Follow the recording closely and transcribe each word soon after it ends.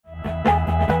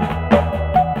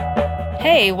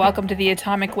Hey, welcome to the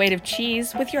Atomic Weight of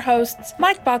Cheese with your hosts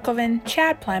Mike Buckelvin,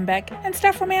 Chad Planbeck, and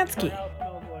Steph Romansky. My house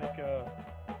smells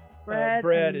like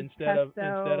bread instead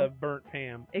of burnt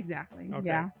Pam. Exactly. Okay.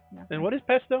 Yeah. And what is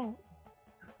pesto?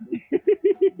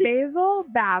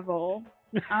 Basil.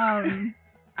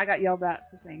 I got yelled at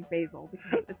for saying basil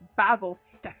because it's basil,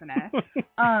 Stephanie.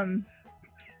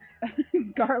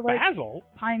 Garlic, basil,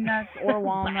 pine nuts or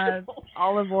walnuts,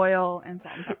 olive oil, and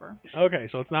salt and pepper. Okay,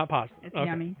 so it's not pasta. It's okay.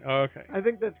 yummy. Okay. I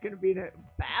think that's going to be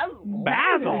basil.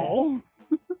 Basil?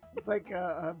 It's like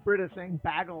Britta saying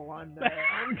bagel on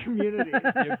Community.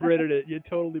 You Britted it. You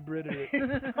totally Britted it.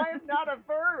 I'm not a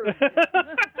verb.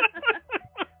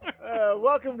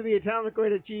 Welcome to the Atomic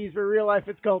Weight of Cheese, where real life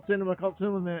is called cinema. Called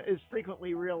cinema is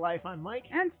frequently real life. I'm Mike.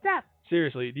 And Steph.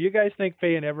 Seriously, do you guys think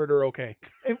Faye and Everett are okay?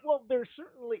 Well, they're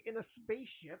certainly in a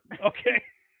spaceship. Okay.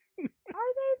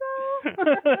 Are they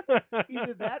though?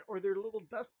 Either that or they're little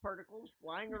dust particles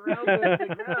flying around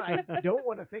the ground. I don't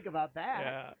want to think about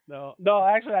that. Yeah, no.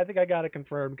 Actually, I think I got it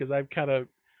confirmed because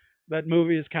that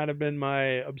movie has kind of been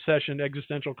my obsession,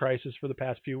 existential crisis for the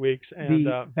past few weeks. And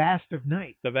the Vast of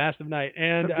Night. The Vast of Night,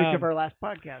 and subject of our last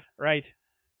podcast. Right.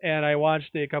 And I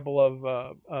watched a couple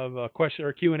of question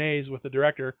or Q&As with the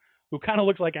director, who kind of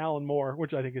looks like Alan Moore,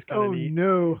 which I think is kind of neat. Oh,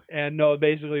 no. And no,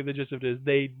 basically the gist of it is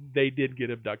they did get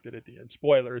abducted at the end.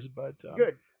 Spoilers, but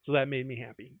good. So that made me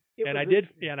happy. And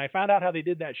I found out how they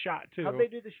did that shot too. How'd they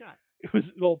do the shot? It was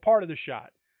part of the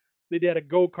shot. They did a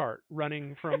go-kart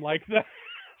running from like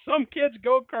some kid's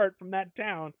go-kart from that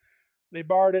town. They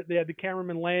borrowed it. They had the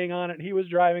cameraman laying on it. He was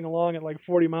driving along at like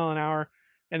 40 mile an hour,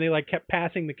 and they like kept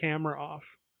passing the camera off.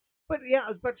 But yeah, I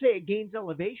was about to say it gains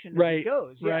elevation as it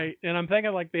goes. Yeah. Right. And I'm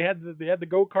thinking like they had the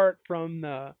go-kart from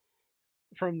the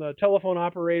telephone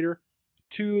operator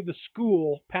to the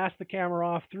school, passed the camera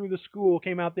off through the school,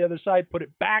 came out the other side, put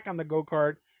it back on the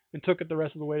go-kart, and took it the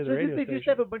rest of the way to the radio station. So did they just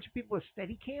have a bunch of people with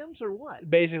steady cams or what?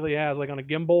 Basically, yeah, it was like on a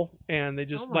gimbal, and they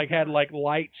just had like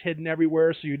lights hidden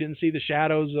everywhere, so you didn't see the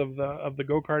shadows of the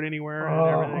go-kart anywhere and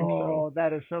everything. Oh,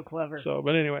 that is so clever. So,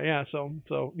 but anyway, yeah,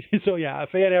 so yeah,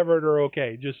 Faye and Everett are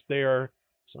okay. Just they are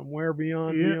somewhere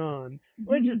beyond.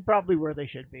 Which is probably where they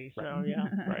should be. So right. yeah.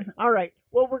 Right. All right.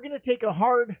 Well, we're gonna take a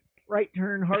hard right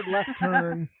turn, hard left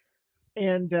turn,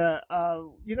 and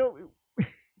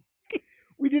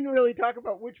we didn't really talk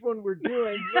about which one we're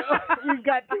doing. We've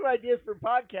got two ideas for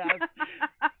podcasts.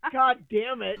 God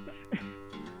damn it.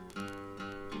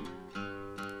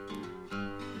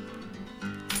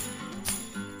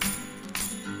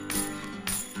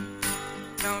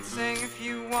 Don't sing if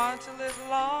you want to live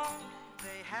long.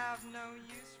 They have no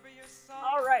use for your song.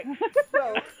 All right.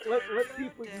 So let's see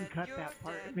if we can cut that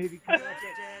part. Maybe cut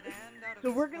it.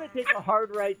 So we're going to take a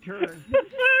hard right turn,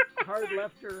 hard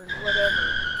left turn, whatever.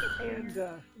 And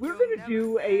we're going to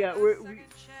do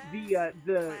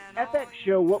the FX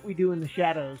show, What We Do in the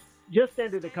Shadows, just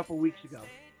ended a couple weeks ago.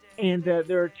 And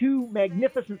there are two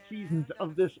magnificent seasons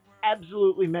of this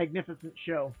absolutely magnificent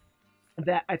show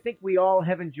that I think we all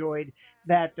have enjoyed,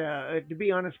 that, to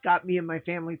be honest, got me and my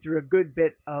family through a good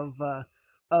bit of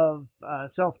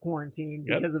self-quarantine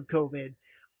because of COVID.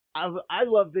 I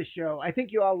love this show. I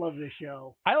think you all love this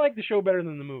show. I like the show better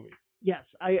than the movie. Yes,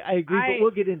 I agree, but we'll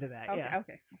get into that.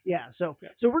 Okay. Yeah, so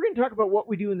we're going to talk about What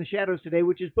We Do in the Shadows today,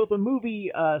 which is both a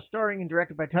movie starring and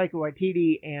directed by Taika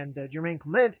Waititi and Jermaine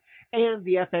Clement, and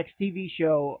the FX TV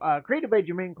show created by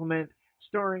Jermaine Clement,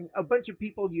 starring a bunch of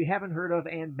people you haven't heard of,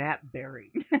 and Matt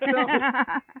Berry.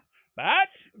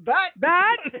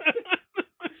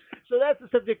 So that's the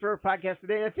subject for our podcast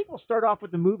today. I think we'll start off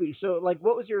with the movie. So, like,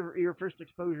 what was your first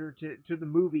exposure to the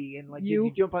movie? And like, did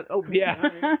you jump on? Oh, yeah.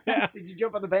 Did you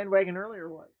jump on the bandwagon early or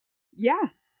what? Yeah,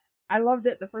 I loved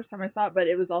it the first time I saw it, but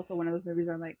it was also one of those movies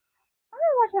where I'm like, I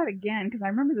want to watch that again because I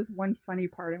remember this one funny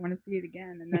part. I want to see it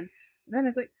again, and then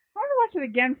it's like, I want to watch it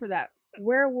again for that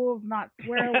werewolves, not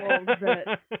swearwolves bit,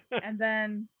 and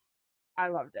then I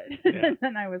loved it. Yeah. And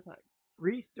then I was like,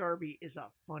 Rhys Darby is a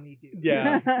funny dude.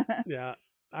 Yeah, yeah.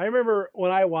 I remember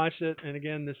when I watched it, and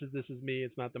again, this is me.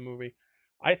 It's not the movie.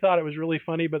 I thought it was really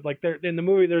funny, but like in the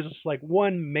movie, there's just like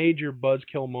one major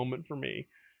buzzkill moment for me,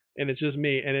 and it's just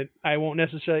me. And I won't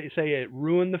necessarily say it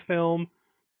ruined the film,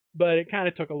 but it kind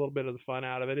of took a little bit of the fun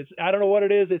out of it. I don't know what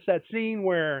it is. It's that scene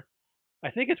where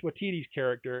I think it's Waititi's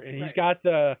character, and he's got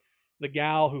the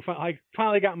gal who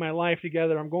finally got my life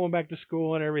together. I'm going back to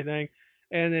school and everything,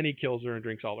 and then he kills her and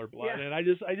drinks all her blood. Yeah. And I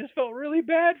just felt really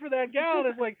bad for that gal. And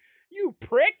it's like, you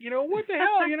prick, what the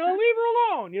hell, leave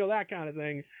her alone, that kind of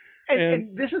thing.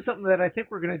 And this is something that I think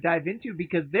we're going to dive into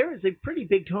because there is a pretty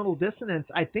big tonal dissonance,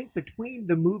 I think, between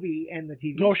the movie and the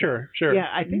TV show. Sure. Yeah,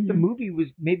 I think the movie was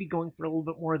maybe going for a little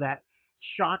bit more of that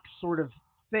shock sort of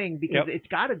thing because it's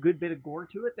got a good bit of gore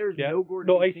to it. There's no gore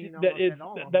to be seen at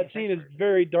all. That scene is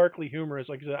very darkly humorous.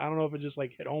 Like I said, I don't know if it just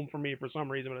like hit home for me for some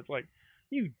reason, but it's like,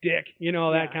 you dick,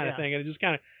 that kind of thing. And it just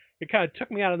kind of took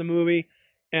me out of the movie,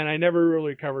 and I never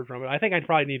really recovered from it. I think I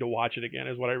probably need to watch it again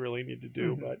is what I really need to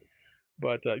do. Mm-hmm.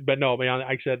 But no, like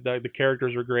I said, the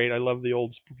characters are great. I love the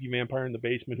old spooky vampire in the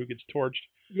basement who gets torched.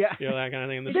 Yeah. That kind of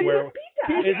thing. And the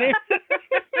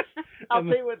I'll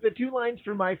tell you what, the 2 lines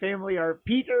from My Family are,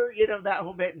 Peter, that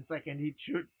whole bit, and it's like, and he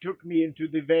took me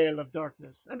into the veil of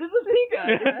darkness. And this is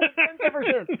Peter. Ever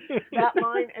since. That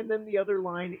line, and then the other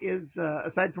line is,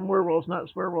 aside from werewolves, not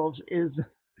swearwolves, is,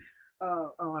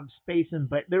 I'm spacing,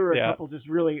 but there were a couple just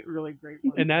really, really great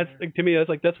ones. And that's, to me,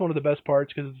 that's one of the best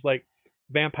parts, because it's like,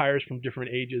 vampires from different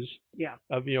ages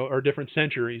of or different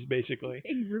centuries, basically.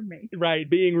 Being roommates. Right,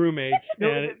 being roommates.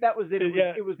 No, that was it.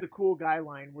 It was the cool guy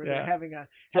line where they're having a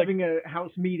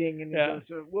house meeting, and he goes,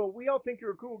 well, we all think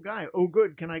you're a cool guy. Oh,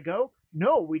 good. Can I go?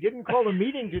 No, we didn't call a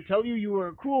meeting to tell you were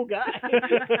a cool guy.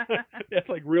 That's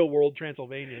like real world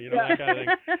Transylvania, that kind of thing.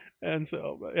 And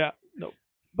so, no.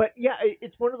 But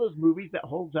it's one of those movies that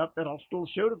holds up that I'll still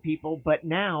show to people, but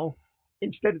now,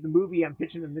 instead of the movie, I'm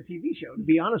pitching them the TV show, to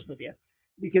be honest with you.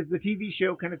 Because the TV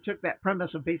show kind of took that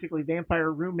premise of basically vampire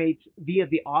roommates via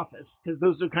The Office, because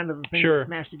those are kind of the things that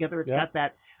smashed together. It's got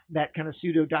that kind of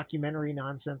pseudo documentary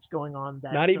nonsense going on.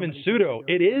 That not even pseudo,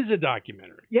 it is a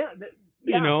documentary.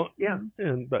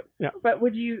 But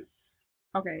would you?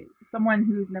 Okay, someone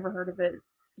who's never heard of it,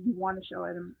 you want to show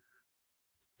it.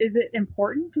 Is it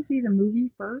important to see the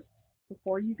movie first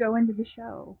before you go into the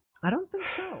show? I don't think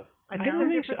so. I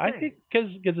think because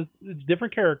it's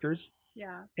different characters.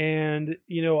 Yeah. And,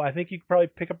 I think you could probably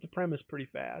pick up the premise pretty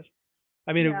fast.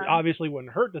 I mean, it obviously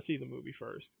wouldn't hurt to see the movie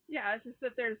first. Yeah, it's just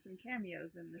that there's some cameos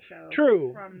in the show.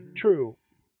 True.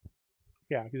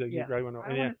 Yeah, because you probably want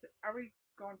to know. Are we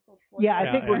going full spoiler? Yeah, I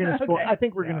think we're going to spoil. I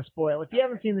think we're going to spoil. If you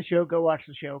haven't seen the show, go watch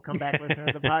the show. Come back, listen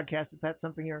to the podcast if that's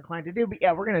something you're inclined to do. But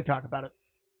we're going to talk about it.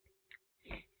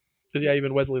 Because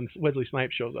even Wesley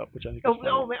Snipes shows up, which I think.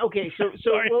 Okay. So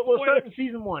we'll start in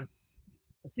season 1.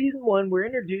 Season 1, we're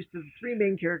introduced to the 3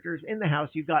 main characters in the house.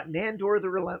 You've got Nandor the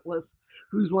Relentless,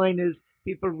 whose line is,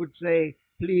 people would say,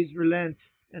 please relent,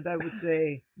 and I would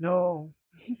say, no.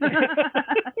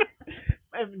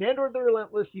 Nandor the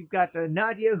Relentless, you've got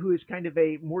Nadia, who is kind of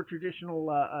a more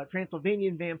traditional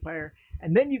Transylvanian vampire,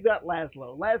 and then you've got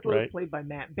Laszlo. Laszlo is played by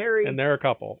Matt Berry. And they're a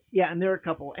couple. Yeah, and they're a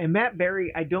couple. And Matt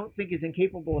Berry, I don't think is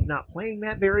incapable of not playing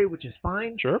Matt Berry, which is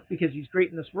fine. Sure. Because he's great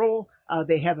in this role.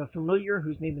 They have a familiar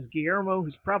whose name is Guillermo,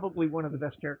 who's probably one of the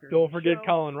best characters. Don't forget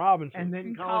Colin Robinson. And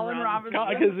then Colin Robinson.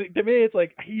 Because to me, it's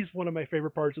like, he's one of my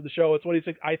favorite parts of the show. It's what he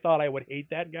said. I thought I would hate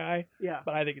that guy. Yeah.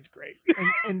 But I think it's great.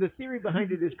 and the theory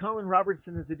behind it is Colin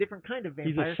Robertson is a different kind of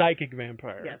vampire. He's a psychic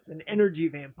vampire. Yes, an energy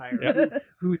vampire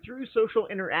who through social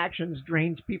interactions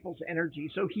drains people's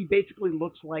energy. So he basically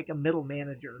looks like a middle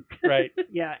manager. Right.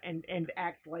 Yeah, and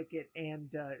acts like it and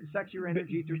sucks your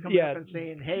energy through coming up and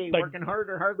saying, hey, like, working hard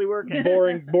or hardly working.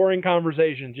 Boring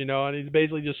conversations, and he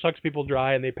basically just sucks people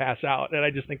dry and they pass out. And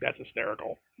I just think that's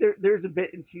hysterical. There's a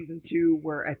bit in season 2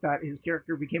 where I thought his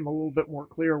character became a little bit more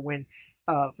clear when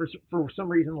for some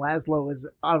reason Laszlo is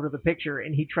out of the picture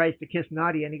and he tries to kiss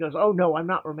Nadia and he goes, oh no, I'm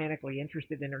not romantically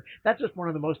interested in her. That's just one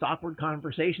of the most awkward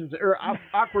conversations or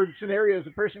awkward scenarios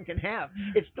a person can have.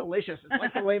 It's delicious. It's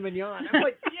like filet mignon. I'm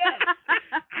like,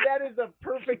 yes, that is a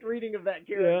perfect reading of that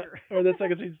character. Yeah. Or the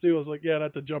second season too was like,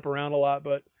 not to jump around a lot,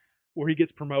 but where he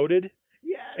gets promoted.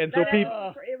 Yeah, and so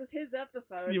people. It was his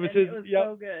episode. It was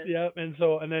so good. Yep,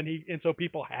 and so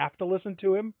people have to listen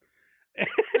to him.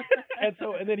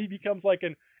 and then he becomes like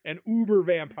an uber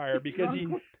vampire because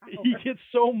he gets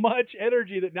so much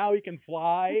energy that now he can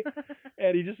fly,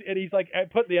 and he's like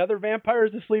putting the other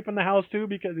vampires to sleep in the house too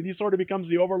because he sort of becomes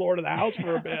the overlord of the house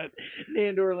for a bit.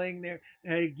 Nandor laying there,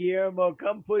 hey Guillermo,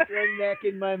 come put your neck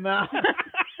in my mouth.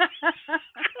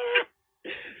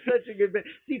 Such a good bit.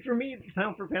 See, for me,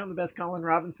 pound for pound, the best Colin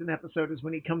Robinson episode is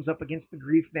when he comes up against the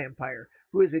grief vampire,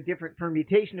 who is a different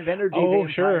permutation of energy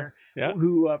vampire,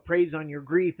 who preys on your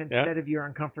grief instead of your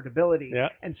uncomfortability. Yeah.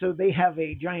 And so they have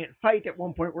a giant fight at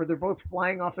one point where they're both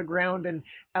flying off the ground and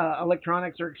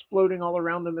electronics are exploding all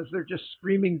around them as they're just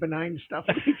screaming benign stuff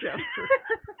at each other.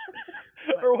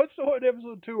 Or what's the one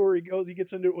episode 2 where he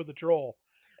gets into it with a troll?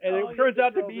 And it turns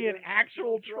out to be an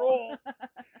actual troll.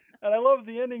 And I love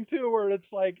the ending, too, where it's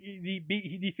like he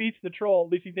defeats the troll.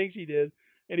 At least he thinks he did.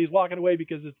 And he's walking away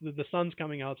because the sun's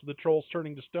coming out, so the troll's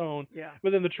turning to stone. Yeah.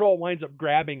 But then the troll winds up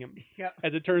grabbing him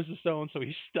as it turns to stone, so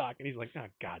he's stuck. And he's like, oh,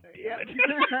 God damn it.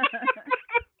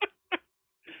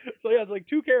 So, it's like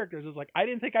 2 characters. It's like, I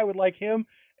didn't think I would like him,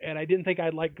 and I didn't think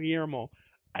I'd like Guillermo.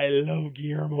 I love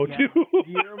Guillermo Yeah. too.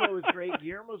 Guillermo is great.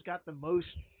 Guillermo's got the most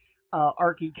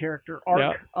archy character arc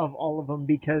Yeah. of all of them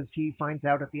because he finds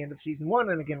out at the end of season 1,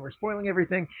 and again we're spoiling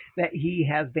everything, that he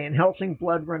has Van Helsing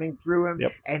blood running through him.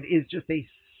 Yep. And is just a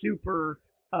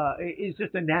is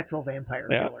just a natural vampire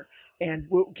Yeah. killer, and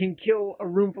can kill a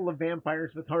room full of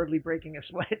vampires with hardly breaking a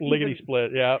sweat. Lickety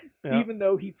split. Yeah. Yeah. Even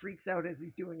though he freaks out as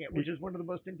he's doing it, which is one of the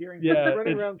most endearing Yeah, things.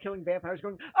 Running it's- around killing vampires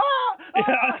going, ah!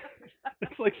 Yeah.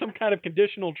 It's like some kind of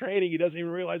conditional training. He doesn't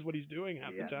even realize what he's doing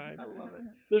half Yeah, the time. I love it.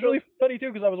 It was really funny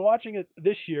too because I was watching it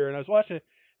this year and I was watching it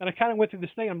and I kind of went through this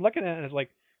thing. I'm looking at it and I was like,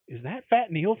 is that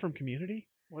Fat Neil from Community?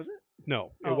 Was it?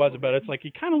 No, it Oh, wasn't. okay. But it's like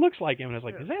he kind of looks like him and I was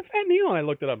like, Yeah. is that Fat Neil? And I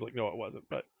looked it up. Like, no, it wasn't.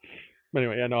 But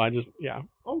anyway, yeah, no, I just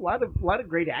Oh, a lot of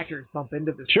great actors bump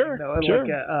into this Sure, thing, though. sure.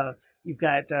 Like, you've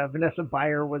got Vanessa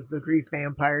Bayer was the Grief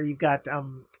vampire. You've got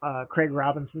Craig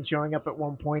Robinson showing up at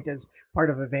one point as part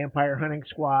of a vampire hunting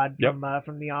squad Yep.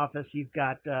 from The Office. You've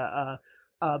got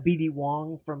B.D.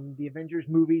 Wong from the Avengers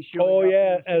movies showing Oh up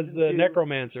yeah, in as season the 2,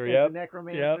 necromancer. as Yep. the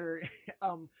necromancer.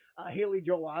 Haley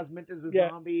Joel Osment is a Yeah.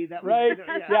 zombie. That was, Right.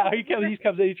 yeah. Yeah, he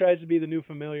comes in. He tries to be the new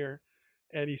familiar,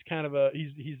 and he's kind of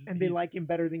he's And they he's- like him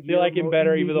better than They Guillermo like him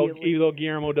better, even immediately. though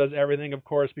Guillermo does everything, of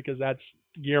course, because that's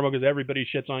Guillermo. Because everybody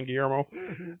shits on Guillermo,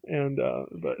 Mhm. and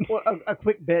but Well, a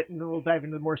quick bit, and then we'll dive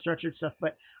into the more structured stuff.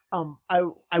 But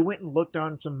I went and looked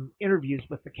on some interviews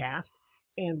with the cast,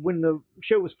 and when the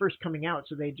show was first coming out,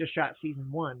 so they had just shot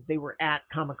season 1, they were at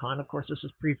Comic-Con. Of course, this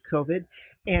was pre-COVID,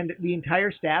 and the entire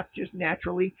staff just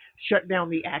naturally shut down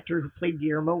the actor who played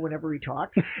Guillermo whenever he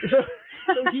talked.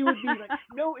 So he would be like,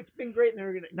 "No, it's been great," and they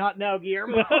were going, "Not now,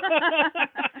 Guillermo."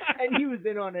 And he was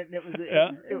in on it, and it was a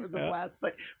Yeah. blast.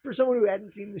 But for someone who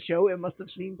hadn't seen the show, it must have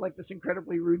seemed like this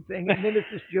incredibly rude thing. And then it's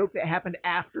this joke that happened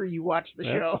after you watched the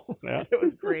Yeah. show. Yeah. It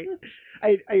was great.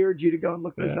 I urge you to go and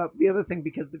look this Yeah. up. The other thing,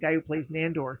 because the guy who plays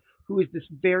Nandor, who is this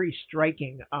very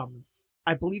striking,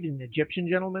 I believe he's an Egyptian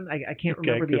gentleman. I can't Okay,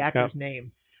 remember good. the actor's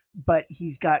name. But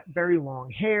he's got very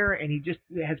long hair, and he just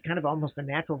has kind of almost a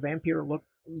natural vampire look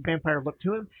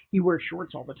to him. He wears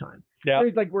shorts all the time. yeah, So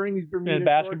he's like wearing these Bermuda And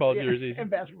basketball shorts. jerseys. And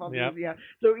basketball Yeah. jerseys, yeah.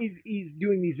 So he's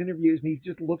doing these interviews, and he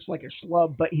just looks like a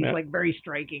schlub, but he's Yeah. like very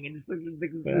striking, and it's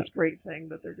this great thing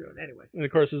that they're doing. Anyway. and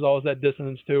of course there's always that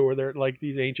dissonance too, where they're like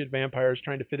these ancient vampires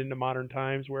trying to fit into modern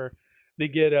times, where they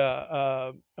get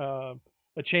a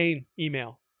chain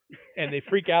email, and they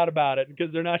freak out about it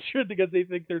because they're not sure because they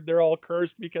think they're all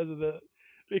cursed because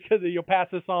you'll pass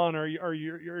this on or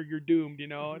you're doomed, you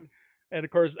know. And of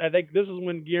course, I think this is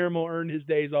when Guillermo earned his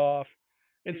days off,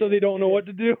 and so they don't know what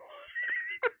to do.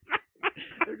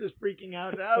 They're just freaking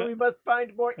out. Oh, we must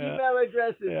find more Yeah. email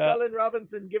addresses. Yeah. Colin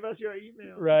Robinson, give us your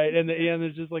email. Right, and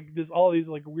there's just like this all these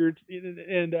like weird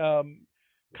and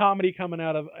comedy coming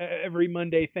out of every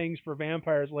Monday things for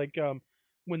vampires, like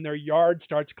when their yard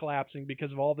starts collapsing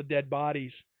because of all the dead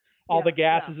bodies. All Yeah, the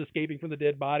gases escaping from the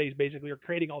dead bodies basically are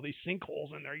creating all these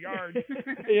sinkholes in their yard,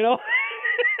 you know?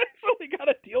 So they got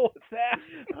to deal with that.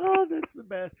 Oh, that's the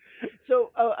best.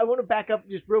 So I want to back up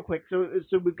just real quick. So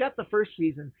we've got the first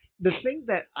season. The thing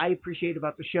that I appreciate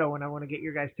about the show, and I want to get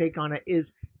your guys' take on it, is,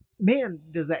 man,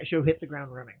 does that show hit the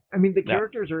ground running. I mean, the Yeah.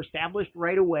 characters are established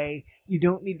right away. You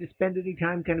don't need to spend any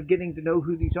time kind of getting to know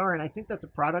who these are, and I think that's a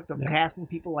product of Yeah. casting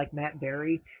people like Matt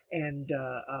Berry and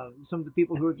some of the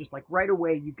people who are just like right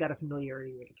away you've got a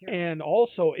familiarity with the character. And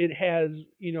also it has,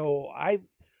 you know, I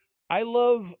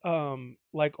love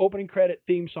like opening credit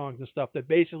theme songs and stuff that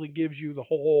basically gives you the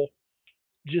whole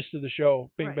gist of the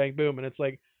show, bing Right. bang boom, and it's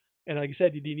like, and like you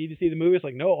said, do you need to see the movie? It's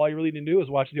like, no, all you really need to do is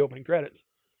watch the opening credits,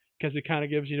 because it kind of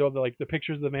gives, you know, the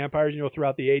pictures of the vampires, you know,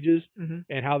 throughout the ages Mhm.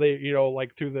 and how they, you know,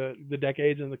 like through the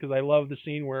decades, and because I love the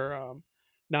scene where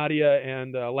Nadia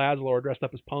and Laszlo are dressed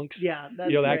up as punks. Yeah, that's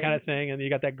You know, that great. kind of thing, and you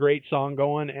got that great song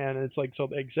going, and it's like, so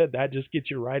like I said, that just gets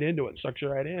you right into it, sucks you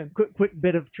right in. Quick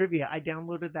bit of trivia. I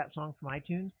downloaded that song from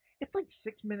iTunes. It's like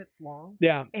 6 minutes long.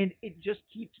 Yeah, And it just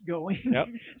keeps going. Yep.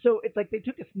 So it's like they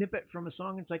took a snippet from a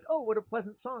song. And it's like, oh, what a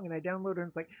pleasant song. And I downloaded it. And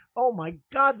it's like, oh my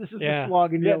God, this is yeah. a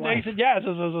slog in yeah, your like life. I said, yeah, it's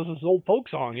this old folk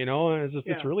song, you know, and it's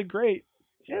Yeah. really great.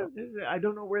 Yeah, I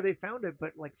don't know where they found it,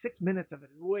 but like 6 minutes of it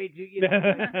is way too. You know,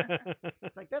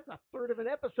 it's like that's a third of an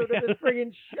episode of this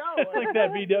friggin' show. Like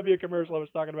that VW commercial I was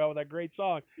talking about with that great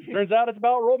song. Turns out it's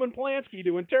about Roman Polanski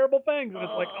doing terrible things, and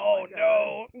it's like, Oh, oh my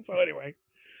no. So anyway,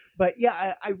 But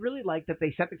yeah, I really like that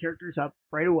they set the characters up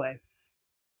right away.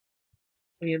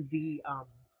 And the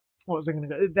what was I going to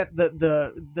go? That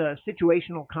the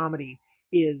situational comedy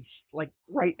is like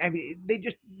right. I mean, they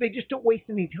just don't waste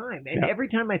any time. And Yeah. every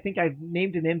time I think I've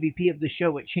named an MVP of the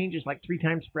show, it changes like 3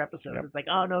 times per episode. Yep. It's like,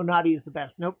 oh no, Nadia is the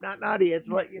best. Nope, not Nadia. It's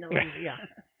what you know. Yeah.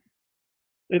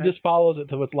 It just follows it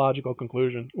to its logical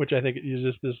conclusion, which I think is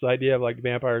just this idea of like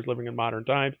vampires living in modern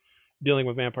times, dealing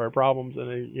with vampire problems,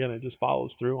 and it just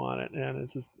follows through on it, and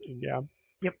it's just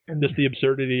Yep. And just the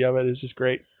absurdity of it is just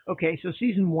great. okay, so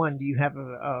season 1, do you have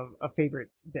a favorite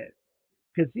bit?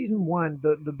 Because season 1,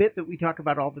 the bit that we talk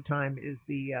about all the time is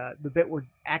the bit where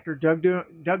actor Doug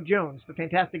Jones, the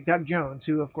fantastic Doug Jones,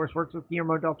 who of course works with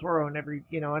Guillermo del Toro in every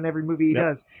movie he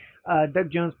does.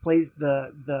 Doug Jones plays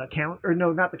the count, or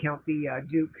no, not the count, the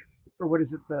Duke, or what is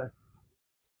it,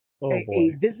 a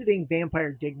visiting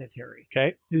vampire dignitary.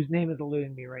 Okay. Whose name is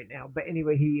eluding me right now, but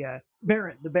anyway,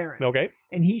 the Baron. Okay.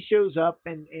 And he shows up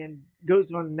and goes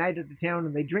on a night at the town,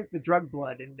 and they drink the drug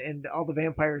blood, and all the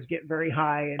vampires get very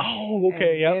high. And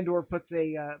Andor puts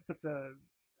a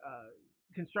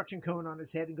construction cone on his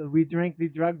head and goes, "We drank the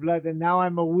drug blood, and now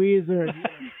I'm a wizard."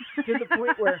 To the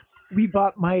point where we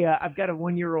bought I've got a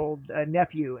 1-year-old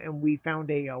nephew, and we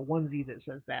found a onesie that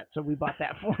says that, so we bought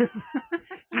that for him.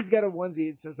 He's got a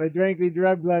onesie that says, "I drank the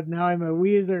drug blood, now I'm a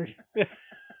wizard."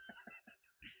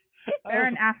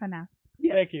 Baron Afanas.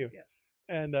 Yes. Thank you. Yes.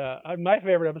 And my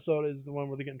favorite episode is the one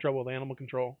where they get in trouble with animal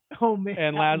control. Oh, man.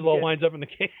 And Laszlo winds up in the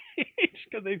cage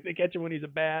because they catch him when he's a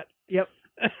bat. Yep.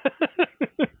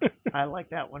 I like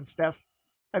that one, Steph.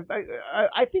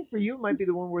 I think for you it might be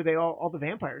the one where they all the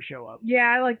vampires show up. Yeah,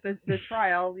 I like the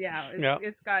trial. Yeah,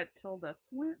 it's got Tilda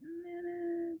Swinton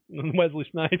in it. Wesley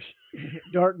Snipes.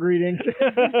 Dark greetings.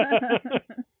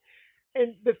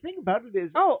 And the thing about it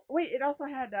is... Oh, wait, it also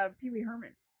had Pee Wee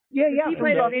Herman. Yeah. He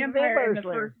played a Buffy vampire in the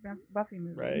Slayer. first Buffy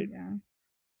movie. Right.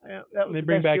 Yeah. They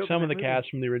bring back some of the cast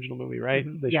from the original movie, right?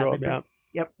 Mm-hmm. They show up, yeah.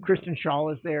 Yep, Kristen Shaw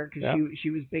is there because she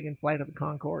was big in Flight of the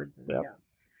Conchords. Yep. Yeah.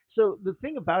 So the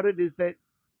thing about it is that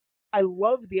I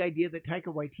love the idea that Taika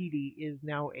Waititi is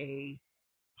now a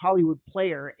Hollywood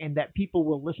player and that people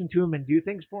will listen to him and do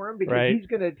things for him because he's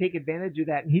going to take advantage of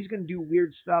that and he's going to do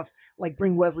weird stuff like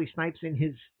bring Wesley Snipes in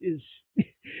his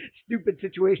stupid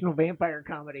situational vampire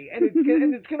comedy and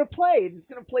it's going to play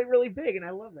really big and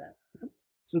I love that.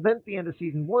 So then at the end of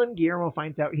season 1, Guillermo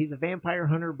finds out he's a vampire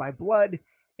hunter by blood.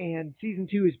 And season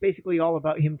 2 is basically all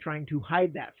about him trying to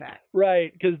hide that fact.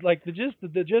 Right, because like the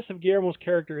gist of Guillermo's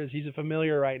character is he's a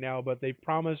familiar right now, but they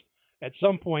promised at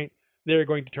some point they're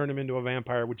going to turn him into a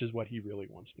vampire, which is what he really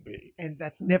wants to be. And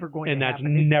that's never going to happen.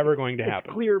 And that's never going to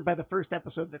happen. It's clear by the first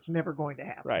episode that's never going to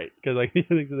happen. Right, because like he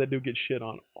thinks that dude gets shit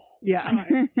on. Yeah,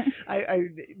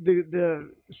 the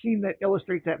scene that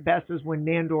illustrates that best is when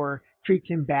Nandor treats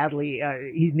him badly.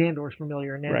 He's Nandor's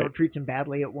familiar, and Nandor treats him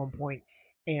badly at one point.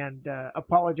 And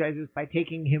apologizes by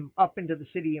taking him up into the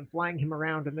city and flying him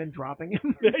around and then dropping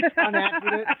him on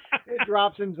accident. It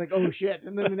drops him. It's like, oh shit!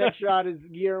 And then the next shot is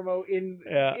Guillermo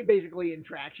basically in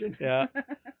traction. Yeah,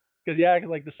 because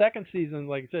like the second season,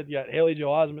 like I said, Haley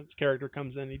Joel Osment's character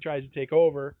comes in. He tries to take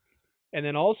over, and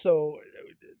then also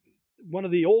one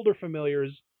of the older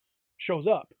familiars shows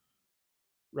up.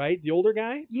 Right? The older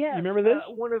guy? Yeah. You remember this?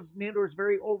 One of Nandor's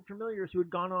very old familiars who had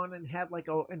gone on and had like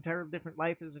an entire different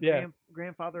life as a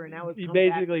grandfather and now has come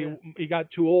back he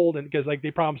got too old and because like they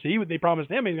promised him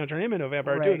he's going to turn him into a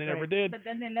vampire too and they never did. But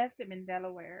then they left him in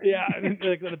Delaware. Yeah,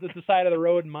 like at the side of the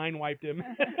road and mine wiped him.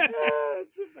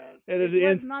 It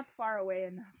was not far away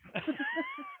enough.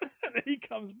 And then he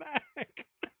comes back.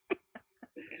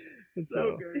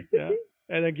 So good. Yeah.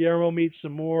 And then Guillermo meets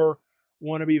some more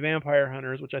wannabe vampire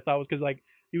hunters, which I thought was because like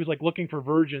he was like looking for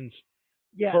virgins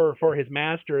for his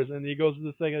masters, and he goes to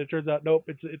this thing, and it turns out nope,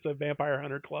 it's a vampire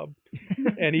hunter club,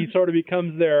 and he sort of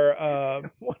becomes their.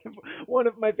 One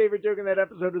of my favorite joke in that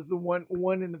episode is the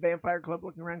one in the vampire club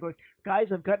looking around, going, "Guys,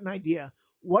 I've got an idea.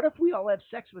 What if we all have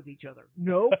sex with each other?"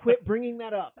 No, quit bringing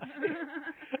that up.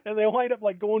 And they wind up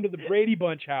like going to the Brady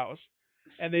Bunch house,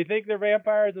 and they think they're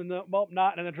vampires, and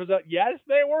not, and it turns out yes,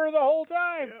 they were the whole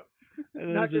time. Yeah.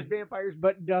 Not just vampires,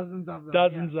 but dozens of them.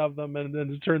 Dozens of them, and then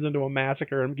it turns into a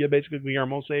massacre, and basically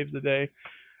Guillermo saves the day.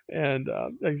 And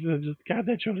God,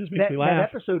 that show just makes me laugh.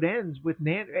 That episode ends with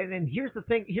Nandor, and here's the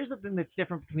thing that's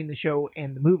different between the show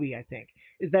and the movie, I think,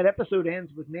 is that episode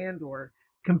ends with Nandor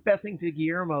confessing to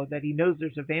Guillermo that he knows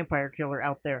there's a vampire killer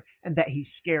out there, and that he's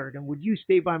scared, and would you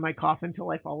stay by my coffin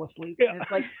till I fall asleep? Yeah. And it's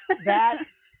like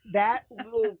that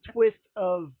little twist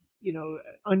of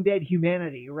undead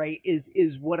humanity, right,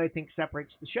 is what I think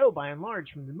separates the show by and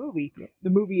large from the movie. Yeah.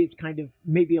 The movie is kind of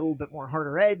maybe a little bit more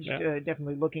harder edged,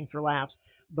 definitely looking for laughs,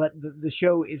 but the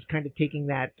show is kind of taking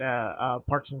that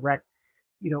Parks and Rec,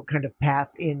 kind of path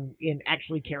in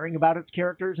actually caring about its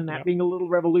characters and that being a little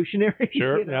revolutionary.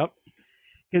 Sure, yep.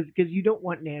 Because you don't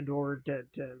want Nandor to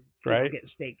get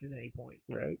staked at any point.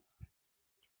 Right.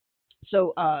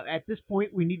 So at this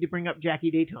point, we need to bring up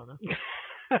Jackie Daytona.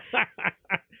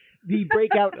 the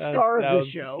breakout star of the was,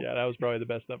 show. Yeah, that was probably the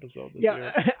best episode this Yeah,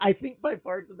 year. I think by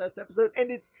far it's the best episode.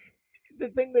 And it's the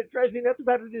thing that drives me nuts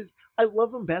about it is I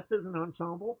love them best as an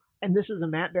ensemble, and this is a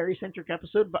Matt Berry-centric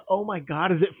episode, but oh my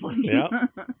God, is it funny.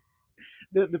 Yeah.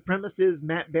 The premise is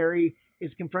Matt Berry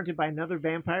is confronted by another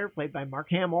vampire played by Mark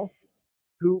Hamill,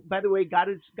 who, by the way, got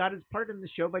his part in the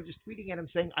show by just tweeting at him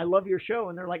saying, "I love your show,"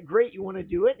 and they're like, "Great, you want to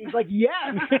do it?" And he's like,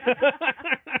 "Yes."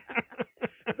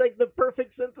 It's like the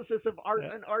perfect synthesis of art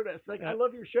and artists. Like, I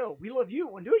love your show. We love you.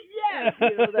 Want to do it? Yes.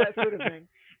 You know, that sort of thing.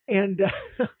 And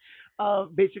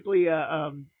basically,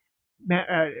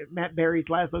 Matt Berry's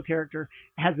Laszlo character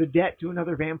has a debt to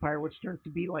another vampire, which turns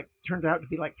out to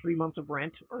be like 3 months of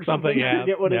rent or something. Yeah. I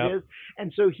forget what it is.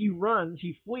 And so he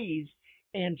flees,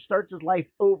 and starts his life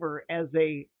over as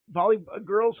a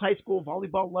girls' high school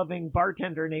volleyball loving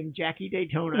bartender named Jackie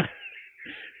Daytona.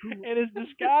 And his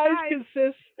disguise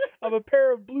consists of a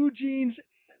pair of blue jeans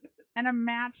and a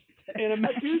matchstick. and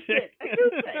a toothpick. A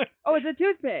toothpick. Oh, it's a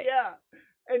toothpick. Yeah.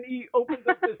 And he opens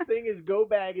up this thing, his go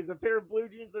bag is a pair of blue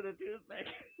jeans and a toothpick.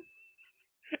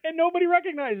 And nobody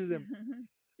recognizes him.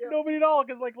 Yep. Nobody at all,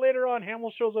 because like later on,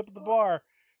 Hamill shows up at the bar,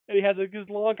 and he has this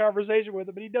long conversation with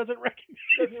him, but he doesn't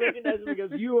recognize him. He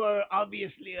goes, "You are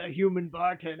obviously a human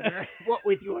bartender. What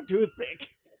with your toothpick?"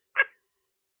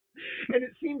 And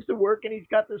it seems to work, and he's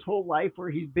got this whole life where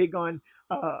he's big on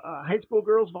high school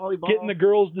girls volleyball. Getting the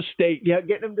girls to state. Yeah,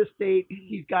 getting them to state.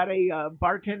 He's got a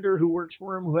bartender who works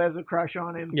for him who has a crush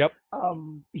on him. Yep.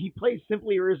 He plays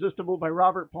Simply Irresistible by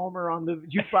Robert Palmer on the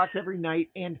jukebox every night.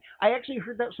 And I actually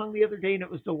heard that song the other day, and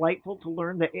it was delightful to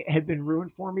learn that it had been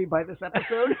ruined for me by this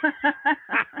episode.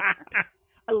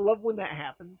 I love when that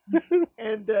happens.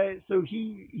 And so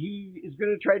he is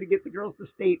going to try to get the girls to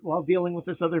state while dealing with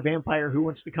this other vampire who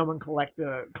wants to come and collect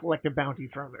a bounty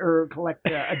from, or collect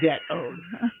a debt owed.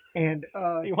 And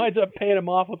he winds up paying him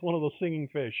off with one of those singing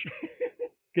fish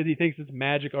because he thinks it's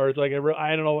magic or it's like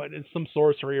I don't know, it's some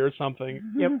sorcery or something.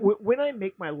 Yeah. When I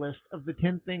make my list of the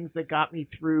 10 things that got me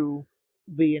through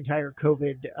the entire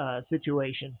COVID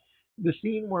situation, the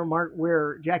scene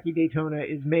where Jackie Daytona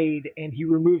is made and he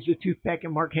removes his toothpick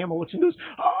and Mark Hamill looks and goes,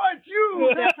 "Oh, it's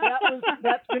you!"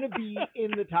 That's going to be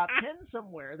in the top 10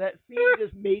 somewhere. That scene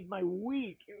just made my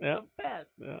week. It was the best.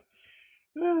 Yeah.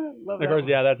 Love of course, one.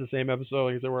 yeah, that's the same episode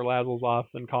like I said, where Laszlo's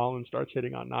off and Colin starts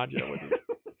hitting on Nadja,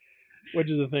 which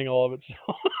is a thing all of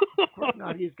itself. Of course,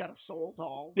 Nadia's got a soul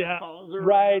doll. Yeah, follows her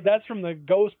right. around. That's from the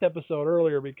Ghost episode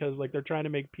earlier because like they're trying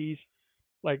to make peace.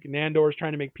 Like Nandor's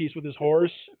trying to make peace with his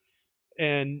horse.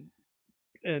 And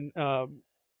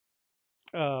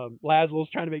Laszlo's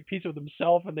trying to make peace with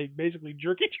himself, and they basically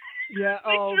jerk each other. Yeah.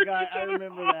 Oh God, I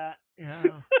remember that. Yeah.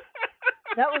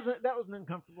 That was an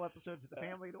uncomfortable episode for the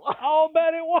family to watch. I'll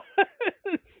bet it was.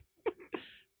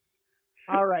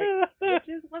 All right.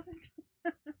 Witches wasn't.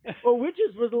 Well,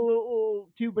 Witches was a little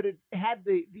too, but it had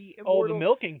the immortal. Oh,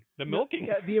 the milking.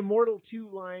 Yeah, the immortal 2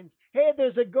 lines. "Hey,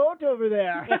 there's a goat over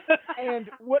there," and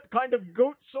 "What kind of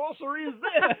goat sorcery is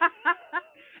this?"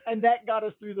 And that got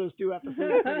us through those 2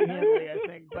 episodes pretty handily, I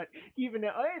think. But even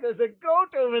now, "Hey, there's a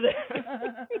goat over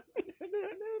there."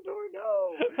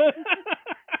 No.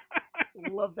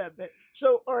 Love that bit.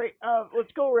 So, all right,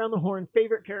 let's go around the horn.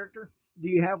 Favorite character? Do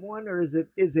you have one, or is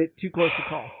it too close to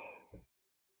call?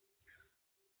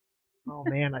 Oh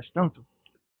man, I stumped him.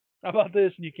 How about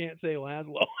this? And you can't say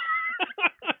Laszlo.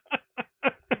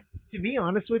 To be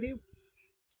honest with you,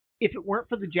 if it weren't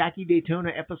for the Jackie Daytona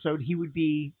episode, he would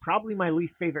be probably my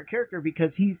least favorite character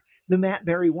because he's the Matt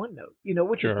Berry one note,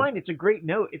 which is fine. It's a great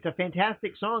note. It's a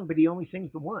fantastic song, but he only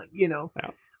sings the one, Yeah.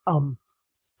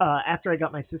 After I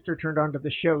got my sister turned on to the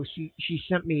show, she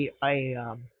sent me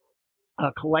a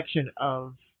collection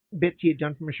of bits he had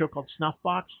done from a show called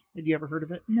Snuffbox. Had you ever heard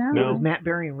of it? No. It was Matt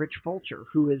Berry and Rich Fulcher,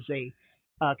 who is a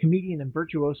comedian and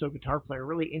virtuoso guitar player,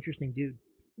 really interesting dude.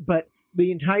 But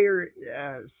the entire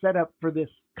setup for this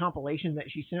compilation that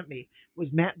she sent me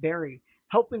was Matt Berry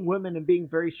helping women and being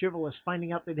very chivalrous,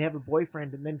 finding out they'd have a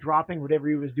boyfriend and then dropping whatever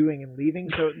he was doing and leaving.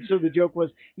 So the joke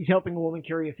was he's helping a woman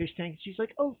carry a fish tank. She's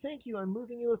like, "Oh, thank you. I'm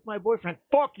moving in with my boyfriend."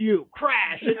 "Fuck you."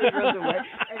 Crash. And he runs away.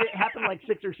 And it happened like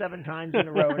 6 or 7 times in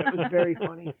a row. And it was very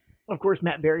funny. Of course,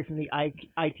 Matt Berry from the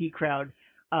IT crowd.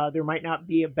 There might not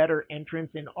be a better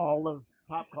entrance in all of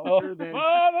pop culture than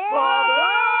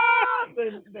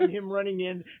than him running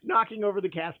in, knocking over the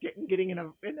casket, and getting in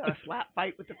a slap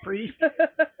fight with the priest.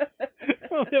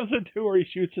 Well, there was a 2 where he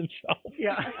shoots himself.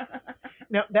 Yeah.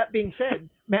 Now, that being said,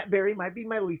 Matt Berry might be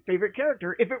my least favorite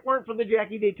character if it weren't for the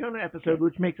Jackie Daytona episode,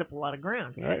 which makes up a lot of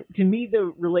ground. Right. To me,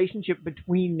 the relationship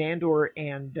between Nandor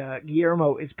and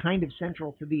Guillermo is kind of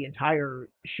central to the entire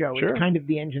show. Sure. It's kind of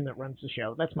the engine that runs the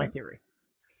show. That's my theory.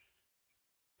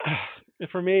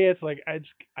 For me, it's like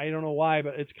I don't know why,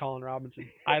 but it's Colin Robinson.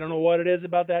 I don't know what it is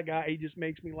about that guy. He just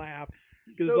makes me laugh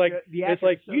because So it's like good. The it's actor's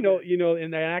like so you know, good.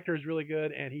 and the actor is really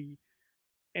good, and You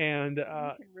can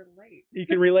relate. you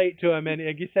can relate to him, and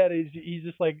like you said, he's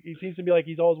just like he seems to be like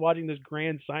he's always watching this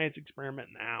grand science experiment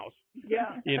in the house,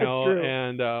 Yeah, you that's know,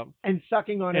 true. and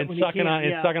sucking on it and when sucking you can. on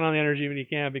and sucking on the energy when he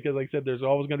can, because like I said, there's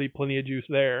always going to be plenty of juice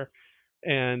there.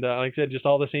 And like I said, just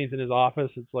all the scenes in his office,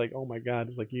 it's like, oh my God,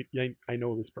 it's like I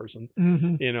know this person,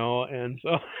 Mm-hmm. you know, and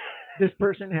so This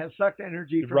person has sucked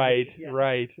energy from right, me. Yeah.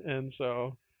 right, and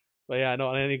so, but yeah,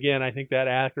 no, and again, I think that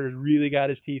actor's really got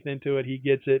his teeth into it. He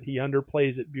gets it. He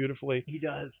underplays it beautifully. He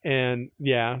does. And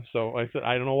yeah, so like I said,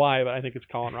 I don't know why, but I think it's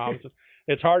Colin Robinson.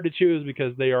 It's hard to choose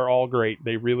because they are all great.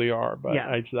 They really are. But Yeah.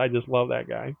 I just love that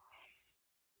guy.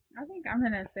 I think I'm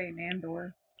gonna say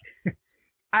Nandor.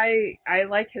 I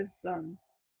like his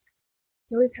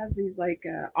he always has these like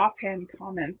offhand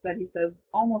comments that he says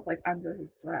almost like under his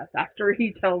breath after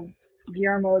he tells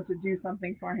Guillermo to do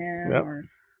something for him. Yep. Or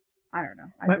I don't know.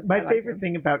 My I like favorite him.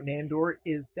 thing about Nandor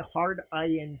is the hard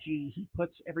ing he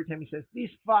puts every time he says, "This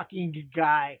fucking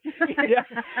guy." Yeah.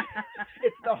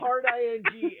 It's the hard ing,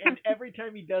 and every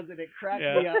time he does it, it cracks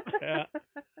me up. Yeah.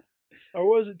 Or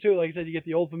was it too? Like I said, you get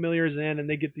the old familiars in, and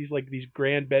they get these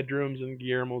grand bedrooms, and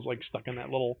Guillermo's like stuck in that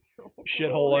little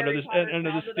shithole under the stairs,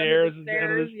 under the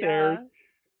stairs.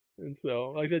 And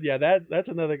so, like I said, yeah, that's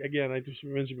another. Again, I just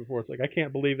mentioned before. It's like I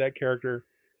can't believe that character.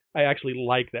 I actually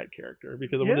like that character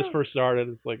because when this first started,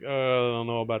 it's like, oh, I don't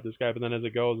know about this guy. But then as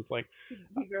it goes, it's like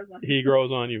he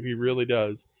grows on you. He really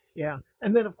does. Yeah,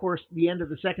 and then of course the end of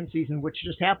the second season, which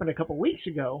just happened a couple weeks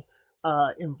ago,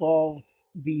 involved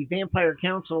the Vampire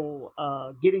Council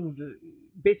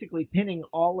basically pinning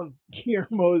all of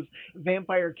Guillermo's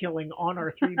vampire killing on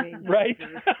our three main right,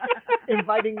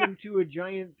 inviting them to a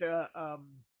giant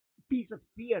piece of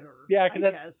theater. Yeah,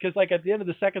 because like at the end of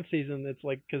the second season, it's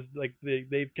like because like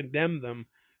they've condemned them,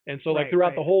 and so like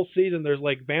throughout the whole season, there's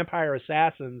like vampire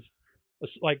assassins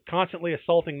like constantly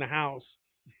assaulting the house.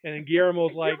 And then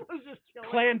Guillermo's like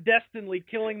clandestinely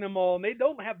killing them all, and they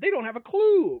don't have a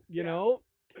clue, you know.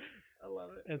 I love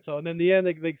it. And so, and then in the end,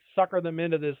 they sucker them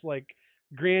into this like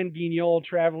Grand Guignol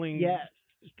traveling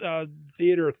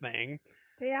theater thing.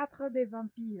 Théâtre des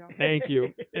Vampires. Thank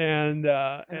you. And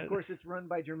of course, it's run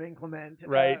by Jermaine Clement.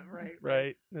 Right.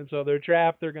 And so they're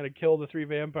trapped. They're going to kill the three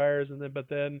vampires, but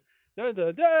then. Dun,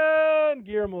 dun, dun,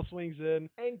 Guillermo swings in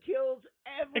and kills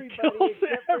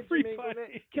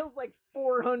everybody. Kills like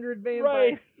 400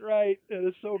 vampires. Right. It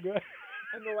is so good.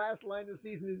 And the last line of the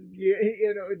season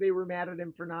is, they were mad at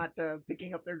him for not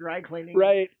picking up their dry cleaning.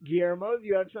 Right. Guillermo,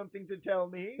 you have something to tell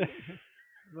me?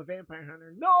 I'm a vampire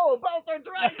hunter. No, about their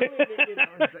dry cleaning. It's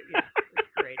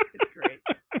great. It's great.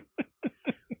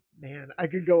 Man, I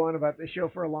could go on about this show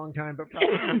for a long time, but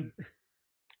probably not.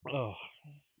 Oh.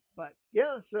 But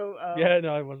yeah, so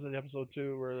it was in episode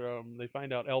 2 where they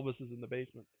find out Elvis is in the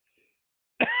basement.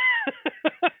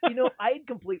 I had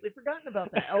completely forgotten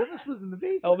about that. Elvis was in the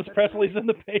basement. Elvis Presley's in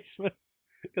the basement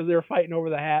because they were fighting over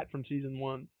the hat from season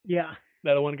 1. Yeah,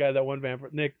 that one guy, that one vampire,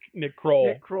 Nick Kroll.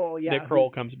 Nick Kroll, yeah. Nick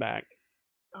Kroll comes back.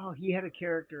 Oh, he had a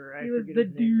character. He was the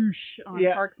douche on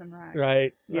Parks and Rec.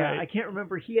 Right. Yeah, right. I can't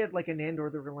remember. He had like a Nandor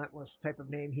the Relentless type of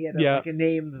name. He had like a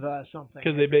name of something.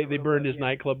 Because they burned his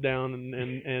nightclub down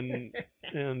and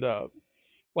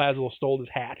Laszlo stole his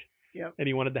hat. Yep. And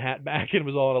he wanted the hat back, and it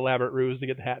was all an elaborate ruse to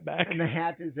get the hat back. And the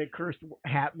hat is a cursed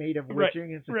hat made of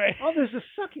witching. Right. And right. Oh, there's a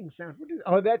sucking sound. What is?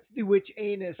 Oh, that's the witch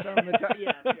anus on the top.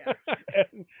 Yeah.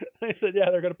 And they said,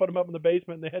 they're going to put him up in the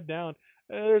basement, and they head down.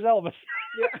 There's Elvis.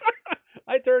 Yeah.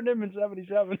 I turned him in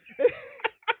 77.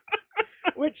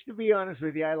 Which, to be honest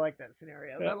with you, I like that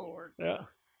scenario. Yeah. That'll work. Yeah.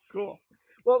 Cool.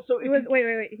 Well, so it was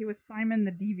wait. He was Simon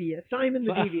the Devious. Simon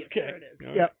the Devious. Okay. There it is.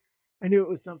 Right. Yep. I knew it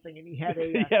was something, and he had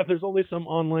a. There's only some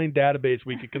online database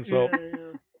we could consult.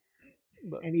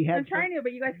 And he had. I'm trying to,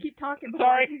 but you guys keep talking.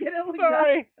 Sorry.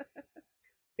 Sorry.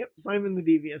 Yep, Simon the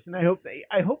Devious, and I hope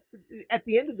at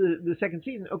the end of the second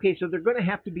season. Okay, so they're going to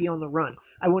have to be on the run.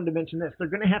 I wanted to mention this. They're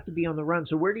going to have to be on the run.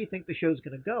 So where do you think the show's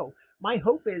going to go? My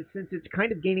hope is, since it's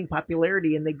kind of gaining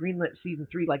popularity and they greenlit season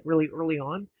 3 like really early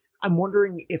on, I'm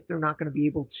wondering if they're not going to be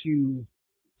able to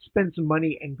spend some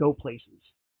money and go places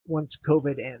once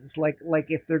COVID ends. Like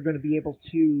if they're going to be able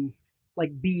to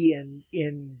be in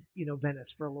Venice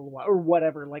for a little while or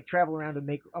whatever, like travel around and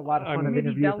make a lot of fun of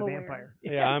interviews with the vampire.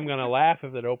 Yeah, I'm gonna laugh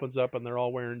if it opens up and they're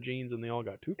all wearing jeans and they all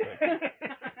got toothpicks.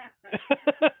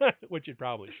 Which you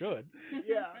probably should.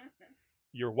 Yeah.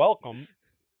 You're welcome.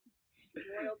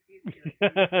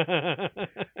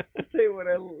 Say what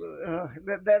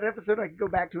that episode, I could go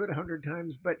back to it 100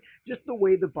 times, but just the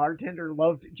way the bartender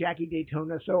loved Jackie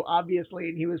Daytona so obviously,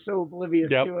 and he was so oblivious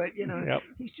to it,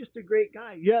 he's just a great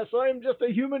guy. Yes, I'm just a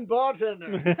human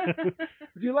bartender.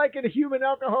 Would you like a human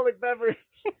alcoholic beverage?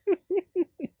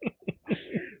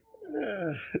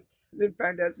 Then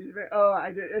found out she's very,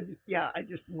 I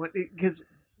just want, because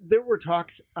there were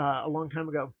talks a long time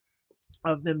ago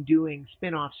of them doing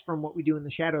spin-offs from What We Do in the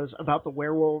Shadows about the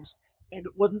werewolves. And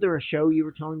wasn't there a show you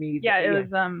were telling me? Yeah, it was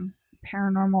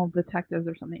Paranormal Detectives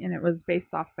or something, and it was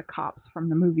based off the cops from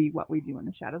the movie What We Do in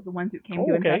the Shadows, the ones who came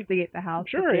to investigate the house.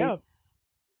 Sure, yeah.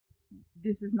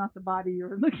 This is not the body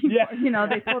you're looking for. You know,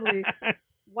 they totally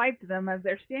wiped them as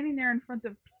they're standing there in front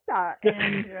of Pizza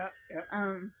and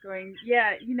going, we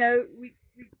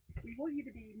want you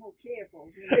to be more careful.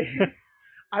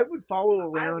 I would follow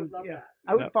around.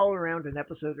 I would follow around an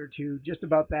episode or two just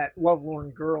about that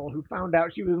lovelorn girl who found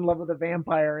out she was in love with a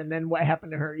vampire, and then what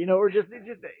happened to her. You know, or it's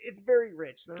very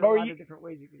rich. There are a lot of different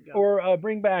ways you can go. Or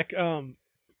bring back who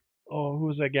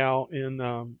was that gal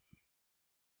in?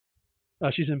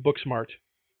 She's in Booksmart,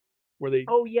 where they.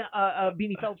 Oh yeah,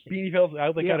 Beanie Feldstein. Beanie Feldstein. I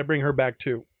would kind of bring her back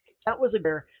too. That was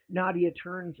where Nadia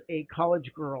turns a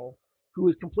college girl who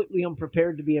is completely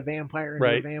unprepared to be a vampire into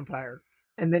a vampire.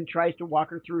 And then tries to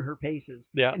walk her through her paces.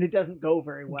 Yeah. And it doesn't go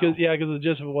very well. Because the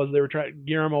gist of it was they were trying.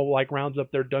 Guillermo rounds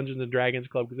up their Dungeons and Dragons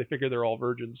club because they figure they're all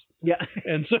virgins. Yeah.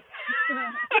 And so.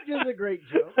 Which is a great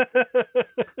joke.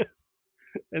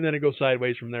 And then it goes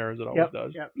sideways from there, as it always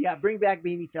does. Yeah. Bring back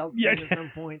Beanie Feldstein at some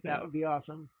point. That would be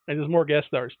awesome. And there's more guest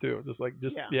stars too.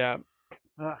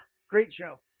 Great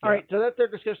show. All right, so that's our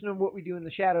discussion on What We Do in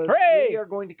the Shadows. Hooray! We are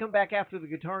going to come back after the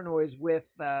guitar noise with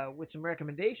some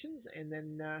recommendations, and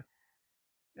then.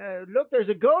 Look, there's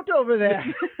a goat over there.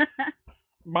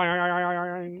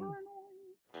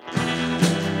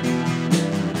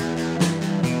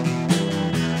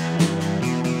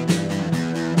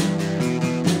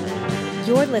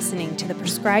 You're listening to the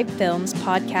Prescribed Films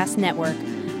Podcast Network,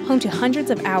 home to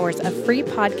hundreds of hours of free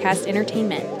podcast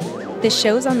entertainment. The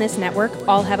shows on this network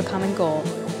all have a common goal,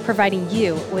 providing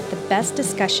you with the best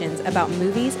discussions about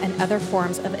movies and other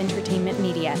forms of entertainment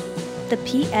media. The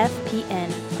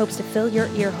PFPN hopes to fill your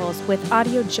earholes with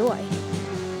audio joy.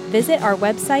 Visit our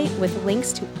website with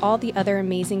links to all the other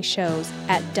amazing shows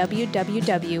at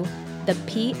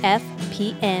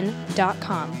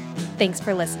www.thepfpn.com. Thanks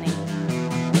for listening.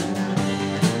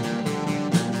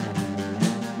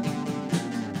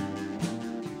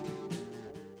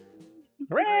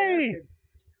 Hooray!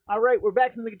 All right, we're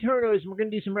back from the guitar noise, and we're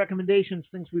going to do some recommendations,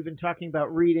 things we've been talking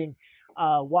about reading,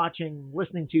 watching,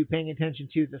 listening to, paying attention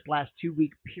to this last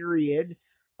 2-week period.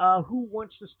 Who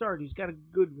wants to start? Who's got a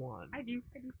good one? I do.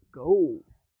 Go.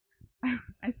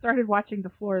 I started watching The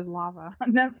Floor is Lava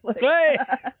on Netflix. Hey!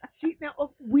 See,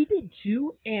 now, we did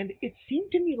too, and it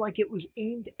seemed to me like it was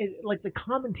aimed at, like the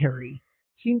commentary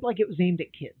seemed like it was aimed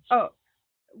at kids. Oh,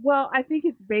 well, I think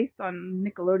it's based on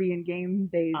Nickelodeon game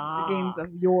days, the games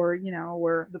of yore,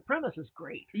 where... The premise is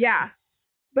great. Yeah.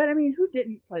 But, I mean, who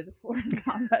didn't play The Floor is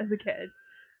Lava as a kid?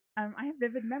 I have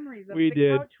vivid memories of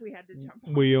couch we had to jump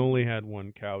on. We only had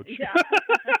one couch. Yeah.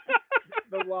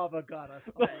 The lava got us.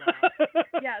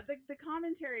 Yeah, the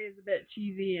commentary is a bit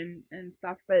cheesy and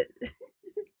stuff, but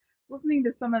listening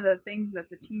to some of the things that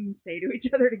the teens say to each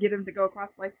other to get them to go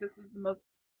across life, this is the most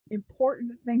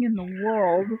important thing in the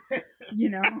world,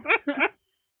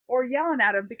 or yelling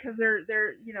at them because they're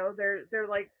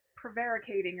like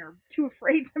prevaricating or too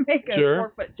afraid to make a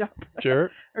 4-foot jump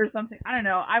or something. I don't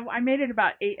know. I made it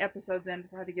about 8 episodes in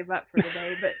before I had to give up for the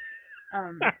day, but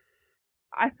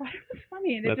I thought it was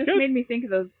funny, and it just made me think of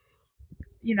those,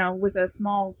 with a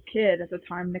small kid at the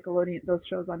time, Nickelodeon, those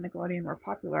shows on Nickelodeon were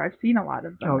popular. I've seen a lot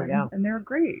of them, and they're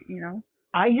great,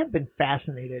 I have been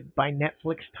fascinated by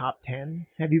Netflix Top 10.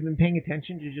 Have you been paying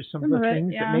attention to just some of the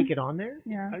things that make it on there?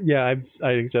 Yeah. Yeah,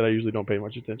 I said I usually don't pay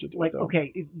much attention to it.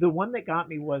 Okay, the one that got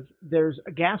me was there's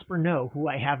a Gaspar Noé, who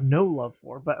I have no love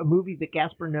for, but a movie that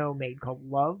Gaspar Noé made called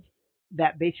Love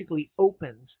that basically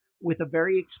opens with a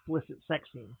very explicit sex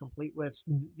scene, complete with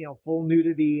full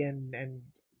nudity and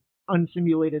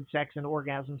unsimulated sex and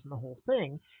orgasms and the whole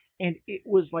thing. And it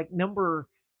was like number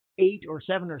 8 or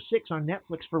 7 or 6 on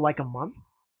Netflix for like a month.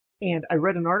 And I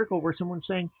read an article where someone's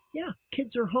saying, yeah,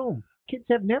 kids are home. Kids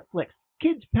have Netflix.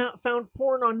 Kids found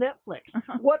porn on Netflix.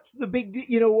 What's the big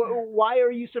deal? Why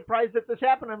are you surprised that this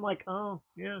happened? I'm like, oh,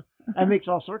 yeah, that makes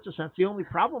all sorts of sense. The only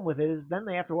problem with it is then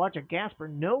they have to watch a Gaspar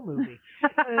Noé movie.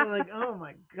 And I'm like, oh,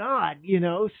 my God,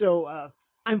 So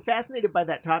I'm fascinated by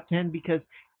that top 10 because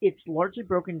it's largely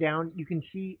broken down. You can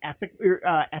see ethnic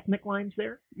lines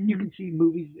there. Mm-hmm. You can see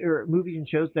movies and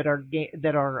shows that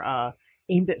are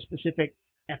aimed at specific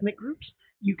ethnic groups.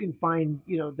 You can find,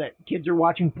 that kids are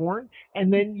watching porn,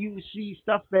 and then you see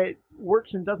stuff that works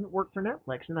and doesn't work for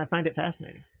Netflix, and I find it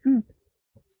fascinating. I'll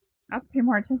have to pay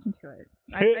more attention to it.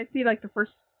 I see like the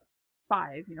first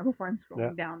 5, before I'm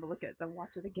scrolling down to look at them, watch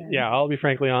it again. Yeah, I'll be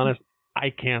frankly honest.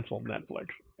 I canceled Netflix.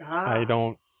 I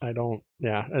don't.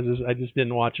 Yeah, I just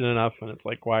didn't watch it enough, and it's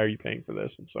like, why are you paying for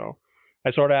this? And so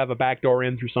I sort of have a backdoor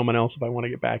in through someone else if I want to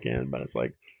get back in, but it's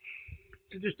like.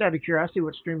 So just out of curiosity,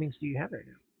 what streamings do you have right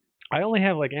now? I only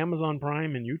have like Amazon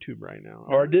Prime and YouTube right now,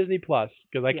 or Disney Plus,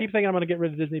 because I keep thinking I'm going to get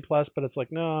rid of Disney Plus, but it's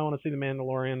like, no, I want to see The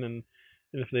Mandalorian, and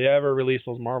if they ever release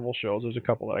those Marvel shows, there's a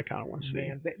couple that I kind of want to see.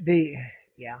 Man,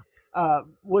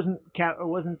 wasn't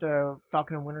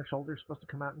Falcon and Winter Soldier supposed to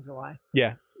come out in July?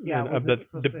 Yeah. Yeah,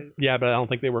 but I don't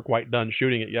think they were quite done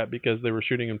shooting it yet because they were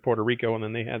shooting in Puerto Rico, and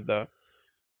then they had the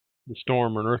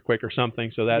storm or an earthquake or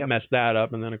something, so that messed that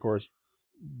up, and then of course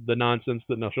the nonsense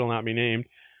that shall not be named.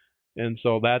 And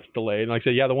so that's delayed. And like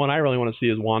I said, the one I really want to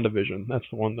see is WandaVision. That's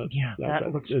the one that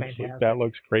looks fantastic. That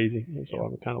looks crazy. And so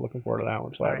I'm kind of looking forward to that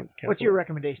one. So right. What's your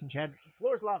recommendation, Chad?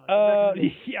 Floor's lava.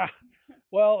 Yeah.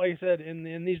 Well, like I said,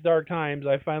 in these dark times,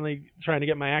 I finally trying to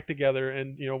get my act together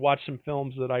and watch some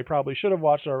films that I probably should have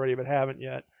watched already but haven't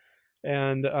yet.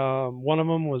 And one of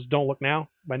them was Don't Look Now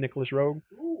by Nicholas Roeg.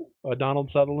 Donald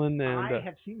Sutherland, and I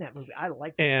have seen that movie. I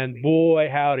like that and movie. Boy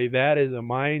howdy, that is a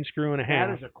mind screw and a half.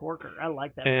 That is a corker. I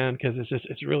like that. And because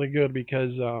it's really good because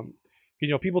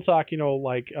people talk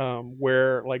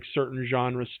where like certain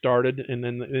genres started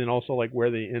and also like where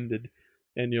they ended,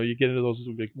 and you get into those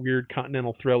like weird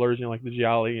continental thrillers, like the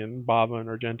Gialli and Bava and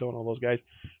Argento and all those guys.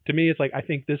 To me, it's like I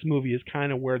think this movie is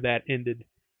kind of where that ended,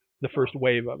 the first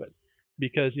wave of it.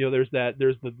 Because there's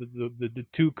the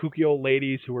two kooky old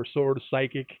ladies who are sort of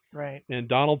psychic, right? And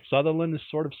Donald Sutherland is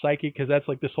sort of psychic because that's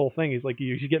like this whole thing. He's like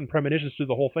he's getting premonitions through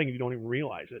the whole thing and you don't even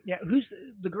realize it. Yeah, who's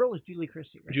the girl is Julie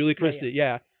Christie, right? Julie Christie,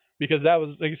 yeah. Because that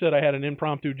was, like I said, I had an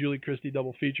impromptu Julie Christie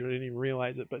double feature. I didn't even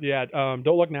realize it, but yeah, Don't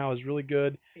Look Now is really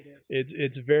good. It is.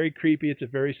 It's very creepy. It's a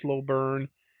very slow burn,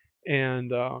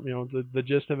 and the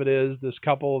gist of it is this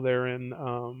couple, they're in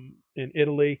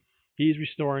Italy. He's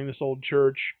restoring this old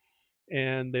church.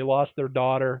 And they lost their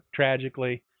daughter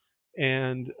tragically,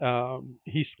 and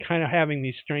he's kind of having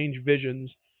these strange visions.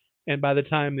 And by the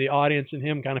time the audience and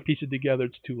him kind of piece it together,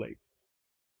 it's too late.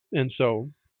 And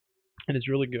it's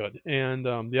really good. And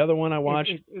the other one I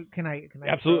watched, can I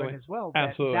absolutely as well?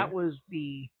 Absolutely. That was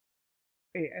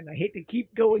and I hate to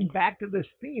keep going back to this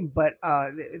theme, but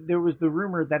there was the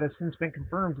rumor that has since been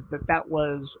confirmed that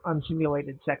was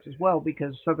unsimulated sex as well,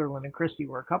 because Sutherland and Christie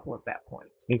were a couple at that point.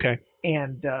 Okay.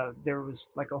 And there was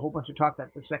like a whole bunch of talk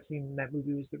that the sex scene in that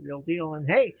movie was the real deal. And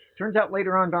hey, turns out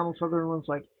later on Donald Sutherland's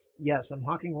like, yes, I'm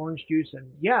hawking orange juice,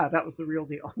 and yeah, that was the real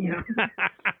deal. And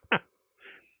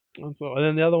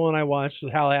then the other one I watched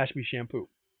was Hal Ashby Shampoo.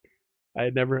 I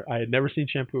had never seen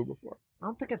Shampoo before. I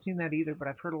don't think I've seen that either, but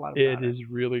I've heard a lot about it. It is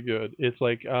really good. It's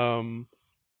like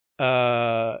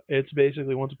it's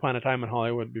basically Once Upon a Time in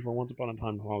Hollywood before Once Upon a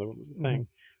Time in Hollywood was a thing.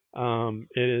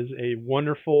 It is a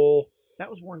wonderful. That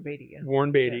was Warren Beatty. Yeah.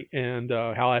 Warren Beatty, and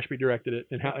Hal Ashby directed it,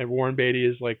 and Warren Beatty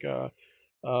is like a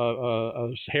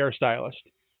hairstylist,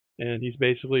 and he's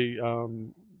basically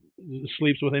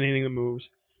sleeps with anything that moves,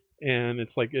 and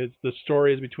it's the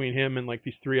story is between him and like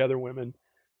these 3 other women,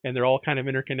 and they're all kind of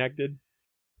interconnected.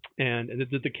 And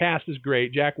the cast is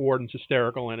great. Jack Warden's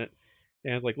hysterical in it.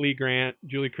 And it's like Lee Grant,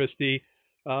 Julie Christie,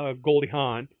 Goldie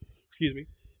Hawn. Excuse me.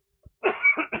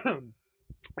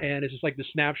 And it's just like the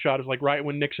snapshot is like right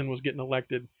when Nixon was getting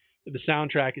elected. The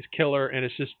soundtrack is killer, and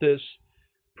it's just this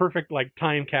perfect like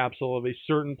time capsule of a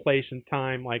certain place and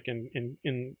time, like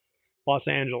in Los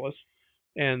Angeles.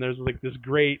 And there's like this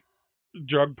great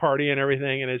drug party and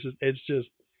everything, and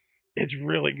it's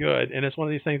really good, and it's one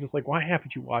of these things. It's like, why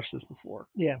haven't you watched this before?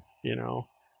 Yeah,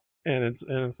 and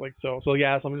it's like so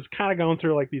yeah. So I'm just kind of going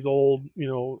through like these old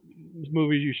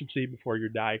movies you should see before you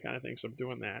die kind of thing. So I'm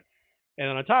doing that, and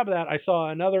then on top of that, I saw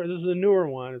another. This is a newer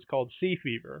one. It's called Sea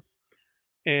Fever,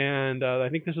 and I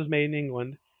think this is made in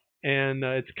England, and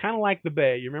it's kind of like The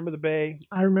Bay. You remember The Bay?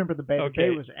 I remember The Bay. Okay. The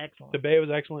Bay was excellent. The Bay was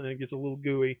excellent, and it gets a little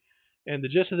gooey. And the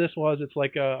gist of this was it's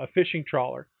like a fishing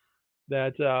trawler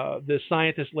that this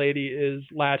scientist lady is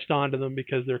latched onto them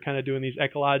because they're kind of doing these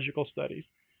ecological studies.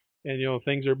 And,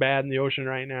 things are bad in the ocean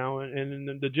right now. And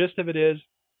the gist of it is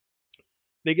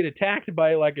they get attacked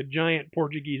by like a giant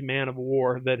Portuguese man of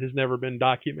war that has never been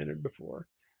documented before.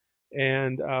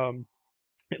 And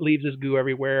it leaves this goo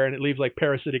everywhere, and it leaves like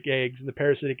parasitic eggs. And the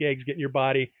parasitic eggs get in your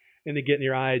body, and they get in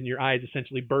your eyes, and your eyes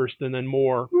essentially burst, and then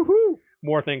more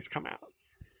things come out.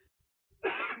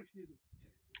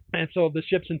 And so the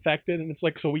ship's infected, and it's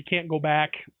like, so we can't go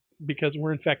back because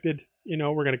we're infected. You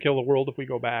know, we're going to kill the world if we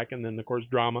go back. And then, of course,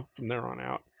 drama from there on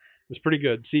out. It's pretty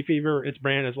good. Sea Fever, its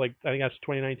brand is like, I think that's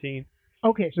 2019.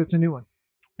 Okay, so it's a new one.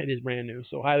 It is brand new.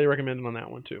 So highly recommended on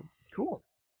that one, too. Cool.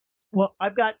 Well,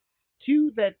 I've got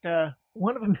two that,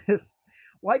 one of them is,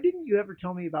 why didn't you ever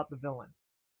tell me about The Villain?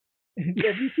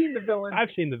 Have you seen The Villain? I've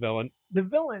seen The Villain. The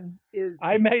Villain is...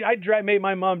 I dragged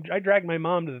my mom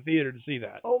to the theater to see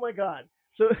that. Oh, my God.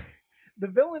 So... The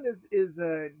Villain is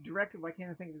directed. I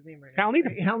can't think of his name right now. Hal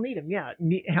Needham. Hal Needham, yeah.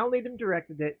 Hal Needham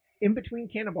directed it. In between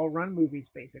Cannonball Run movies,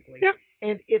 basically. Yeah.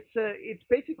 And it's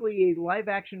basically a live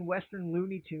action Western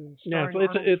Looney Tunes starring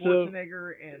Arnold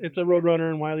Schwarzenegger and it's a Roadrunner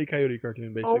and Wile E. Coyote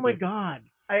cartoon, basically. Oh my God!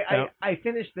 I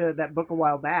finished that book a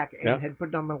while back and had put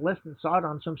it on my list and saw it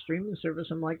on some streaming service.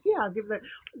 I'm like, yeah, I'll give that.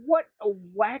 What a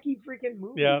wacky freaking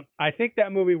movie! Yeah, I think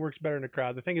that movie works better in a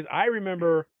crowd. The thing is, I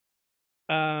remember.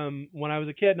 When I was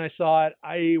a kid and I saw it,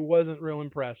 I wasn't real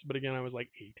impressed. But again, I was like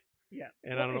 8. Yeah.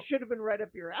 And I don't know. It should have been right up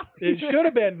your alley. It should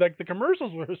have been. Like, the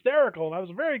commercials were hysterical, and I was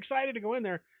very excited to go in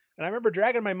there. And I remember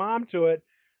dragging my mom to it,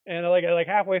 and like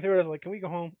halfway through it, I was like, "Can we go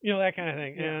home?" You know, that kind of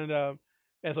thing. Yeah. And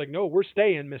it's like, "No, we're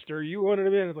staying, Mister. You wanted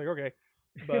to be in." It's like, okay.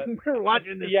 But we're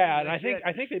watching this. Yeah, and I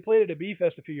think they played it at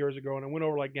B-Fest a few years ago, and it went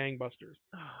over like gangbusters.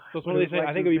 So it's one of these things.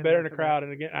 I think it'd be better in a crowd.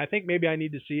 And again, I think maybe I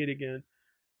need to see it again.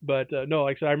 But no,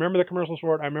 like I said, I remember the commercials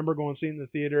for it. I remember going and seeing it in the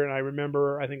theater, and I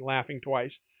remember, I think, laughing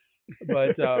twice.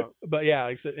 But yeah,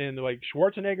 like I said, and like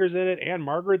Schwarzenegger's in it, and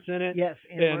Margaret's in it. Yes,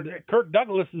 and Kirk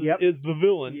Douglas is the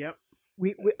villain. Yep.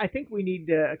 I think we need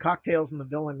cocktails in the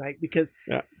villain night because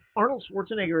Arnold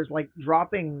Schwarzenegger is like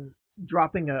dropping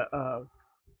a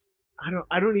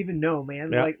I don't even know, man.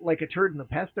 Yeah. Like a turd in the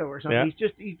pesto or something. Yeah.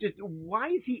 He's just. Why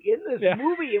is he in this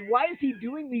movie, and why is he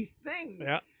doing these things?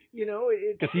 Yeah. You know,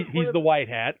 because he's the white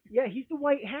hat. Yeah, he's the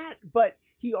white hat, but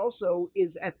he also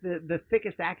is at the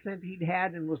thickest accent he'd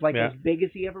had and was like as big as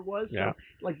he ever was. Yeah. So,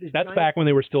 like that's back when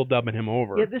they were still dubbing him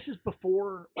over. Yeah, this is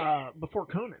before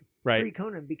Conan. Right.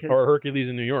 Pre-Conan or Hercules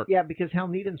in New York. Yeah, because Hal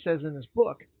Needham says in his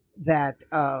book that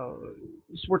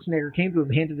Schwarzenegger came to him,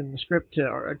 handed him the script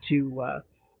to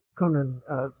Conan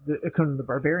the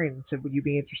Barbarian, and said, "Would you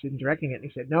be interested in directing it?" And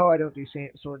he said, "No, I don't do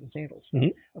sword and sandals."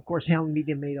 Mm-hmm. Of course, Hal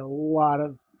Needham made a lot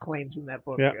of claims in that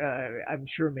book. Yeah. I'm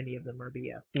sure many of them are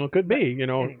BS. Well, it could be, you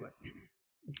know. Anyway.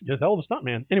 Just hell of a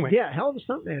stuntman. Anyway. Yeah, hell of a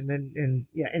stuntman. And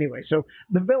yeah, anyway. So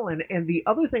The Villain. And the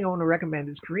other thing I want to recommend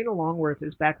is Karina Longworth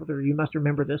is back with her You Must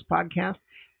Remember This podcast.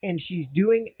 And she's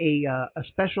doing a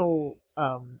special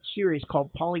series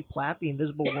called Polly Platt, The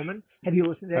Invisible Woman. Have you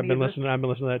listened to any of this? I've been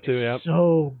listening to that too, yeah.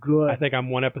 So good. I think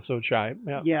I'm one episode shy.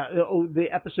 Yeah. Yeah. The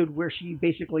episode where she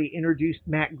basically introduced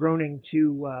Matt Groening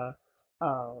to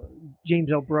James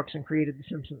L. Brooks and created The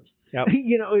Simpsons. Yep.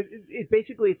 You know,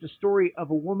 it's a story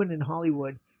of a woman in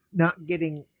Hollywood not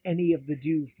getting any of the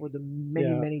due for the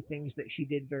many things that she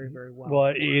did very, very well.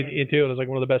 Well, it was like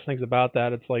one of the best things about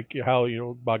that. It's like how, you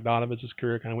know, Bogdanovich's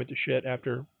career kind of went to shit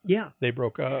after they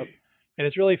broke up. And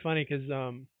it's really funny because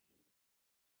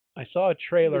I saw a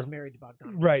trailer. He was married to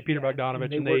Bogdanovich. Right, Peter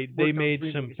Bogdanovich. And they made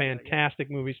some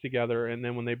fantastic movies together. And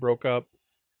then when they broke up,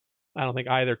 I don't think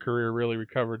either career really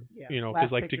recovered, you know,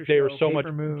 because like they were so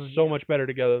much better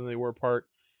together than they were apart.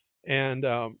 And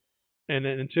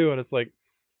then two, and it's like,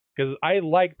 because I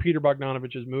like Peter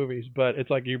Bogdanovich's movies, but it's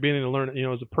like you're beginning to learn, you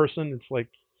know, as a person, it's like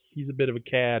he's a bit of a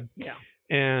cad. Yeah.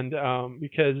 And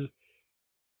because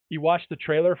you watch the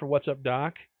trailer for What's Up,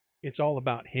 Doc, it's all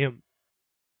about him.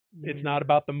 Mm-hmm. It's not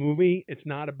about the movie. It's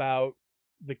not about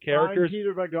the characters.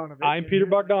 I'm Peter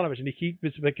Bogdanovich, and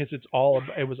it's because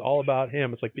it was all about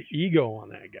him. It's like the ego on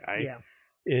that guy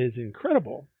is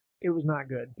incredible. It was not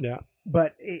good. Yeah.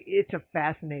 But it's a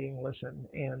fascinating listen,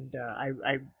 and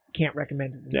I can't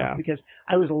recommend it enough because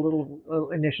I was a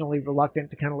little initially reluctant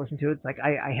to kind of listen to it. It's like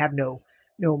I have no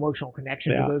emotional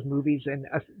connection to those movies, and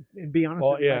be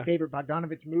honest, my favorite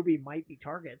Bogdanovich movie might be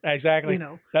Target. Exactly. You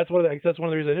know, that's one of the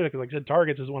reasons I did it, because like I said,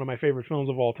 Targets is one of my favorite films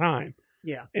of all time.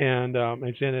 Yeah. And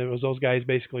it was those guys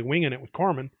basically winging it with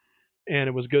Corman. And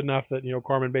it was good enough that, you know,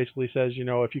 Corman basically says, you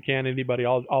know, if you can't anybody,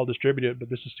 I'll distribute it, but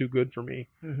this is too good for me.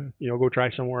 Mm-hmm. You know, go try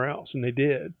somewhere else. And they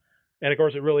did. And of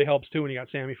course, it really helps too when you got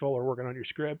Sammy Fuller working on your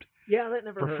script. Yeah, that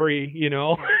never for hurt. free, you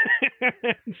know.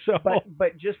 So,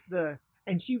 but just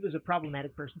and she was a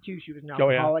problematic person too. She was an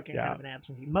alcoholic and kind of an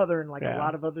absentee mother and like a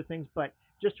lot of other things. But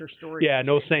just her story. Yeah,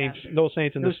 no saints in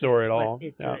the story at all.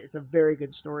 It's a very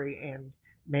good story, and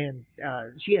man,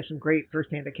 she has some great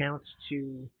firsthand accounts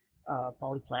to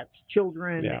Polly Platt's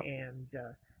children, and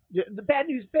The Bad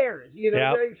News Bears, Yep.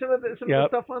 like some of the Yep.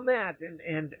 stuff on that,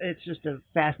 and it's just a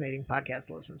fascinating podcast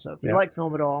to listen. So if you Yep. like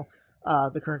film at all,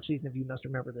 the current season of You Must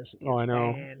Remember This. Oh, I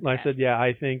know. Like I said, yeah,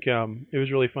 I think it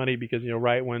was really funny because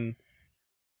right when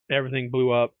everything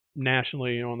blew up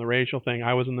nationally, on the racial thing,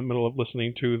 I was in the middle of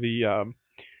listening to the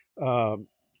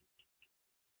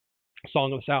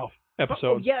Song of the South episode.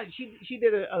 Oh yeah, she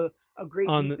did a great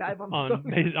deep dive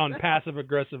on passive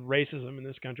aggressive racism in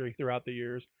this country throughout the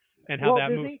years, and how Walt that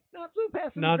Disney, movie not so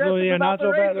passive not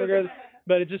so passive aggressive.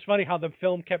 But it's just funny how the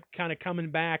film kept kind of coming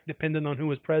back depending on who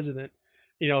was president,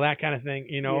 that kind of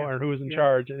thing, or who was in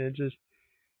charge, and it's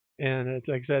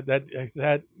like I said,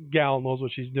 that gal knows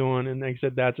what she's doing, and like I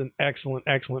said, that's an excellent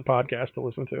podcast to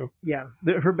listen to. Yeah,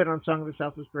 her bit on Song of the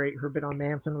South was great. Her bit on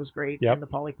Manson was great, Yep. and the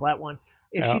Polly Platt one.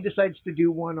 If she decides to do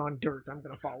one on Dirt, I'm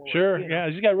going to follow her. Sure, yeah,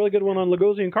 she's got a really good one on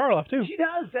Lugosi and Karloff too. She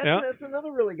does. That's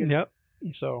another really good. Yep.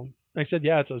 So like I said,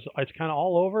 yeah, it's kind of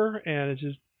all over, and it's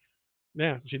just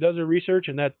she does her research,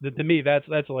 and that to me that's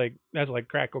like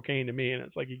crack cocaine to me, and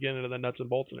it's like you get into the nuts and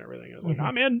bolts and everything. It's like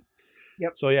I'm in.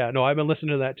 Yep. So yeah, no, I've been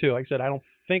listening to that too. Like I said, I don't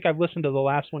think I've listened to the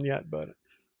last one yet, but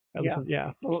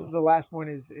The last one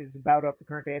is about up to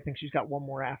current day. I think she's got one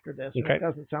more after this. Okay. It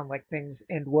doesn't sound like things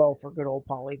end well for good old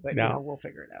Polly, but we'll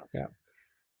figure it out. Yeah.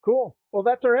 Cool. Well,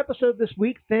 that's our episode this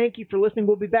week. Thank you for listening.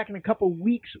 We'll be back in a couple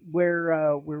weeks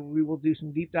where we will do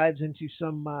some deep dives into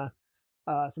some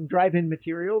drive-in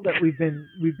material that we've been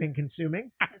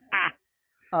consuming.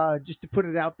 Just to put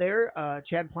it out there,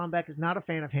 Chad Plombeck is not a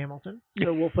fan of Hamilton,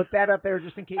 so we'll put that up there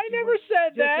just in case. I never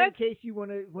said that. Just in case you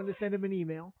want to send him an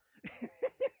email.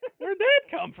 Where'd that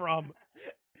come from?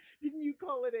 Didn't you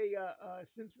call it a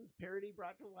Simpsons parody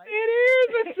brought to life? It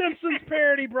is a Simpsons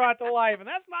parody brought to life, and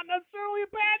that's not necessarily a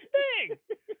bad thing.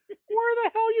 Where the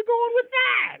hell are you going with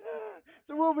that?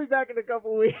 So we'll be back in a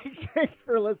couple weeks. Thanks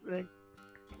for listening.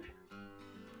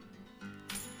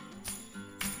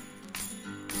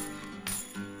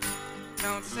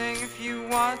 Don't sing if you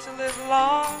want to live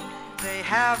long. They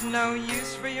have no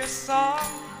use for your song.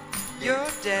 You're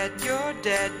dead, you're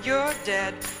dead, you're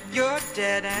dead, you're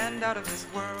dead and out of this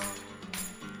world.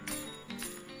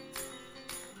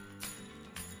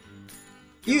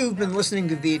 You've been listening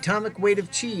to The Atomic Weight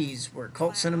of Cheese, where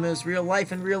cult cinema is real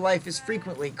life and real life is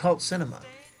frequently cult cinema.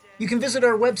 You can visit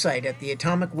our website at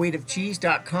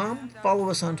theatomicweightofcheese.com, follow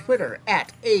us on Twitter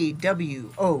at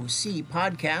AWOC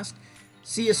Podcast,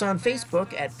 see us on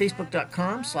Facebook at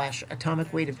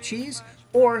facebook.com/atomicweightofcheese,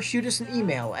 or shoot us an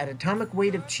email at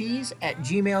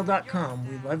atomicweightofcheese@gmail.com.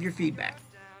 We love your feedback.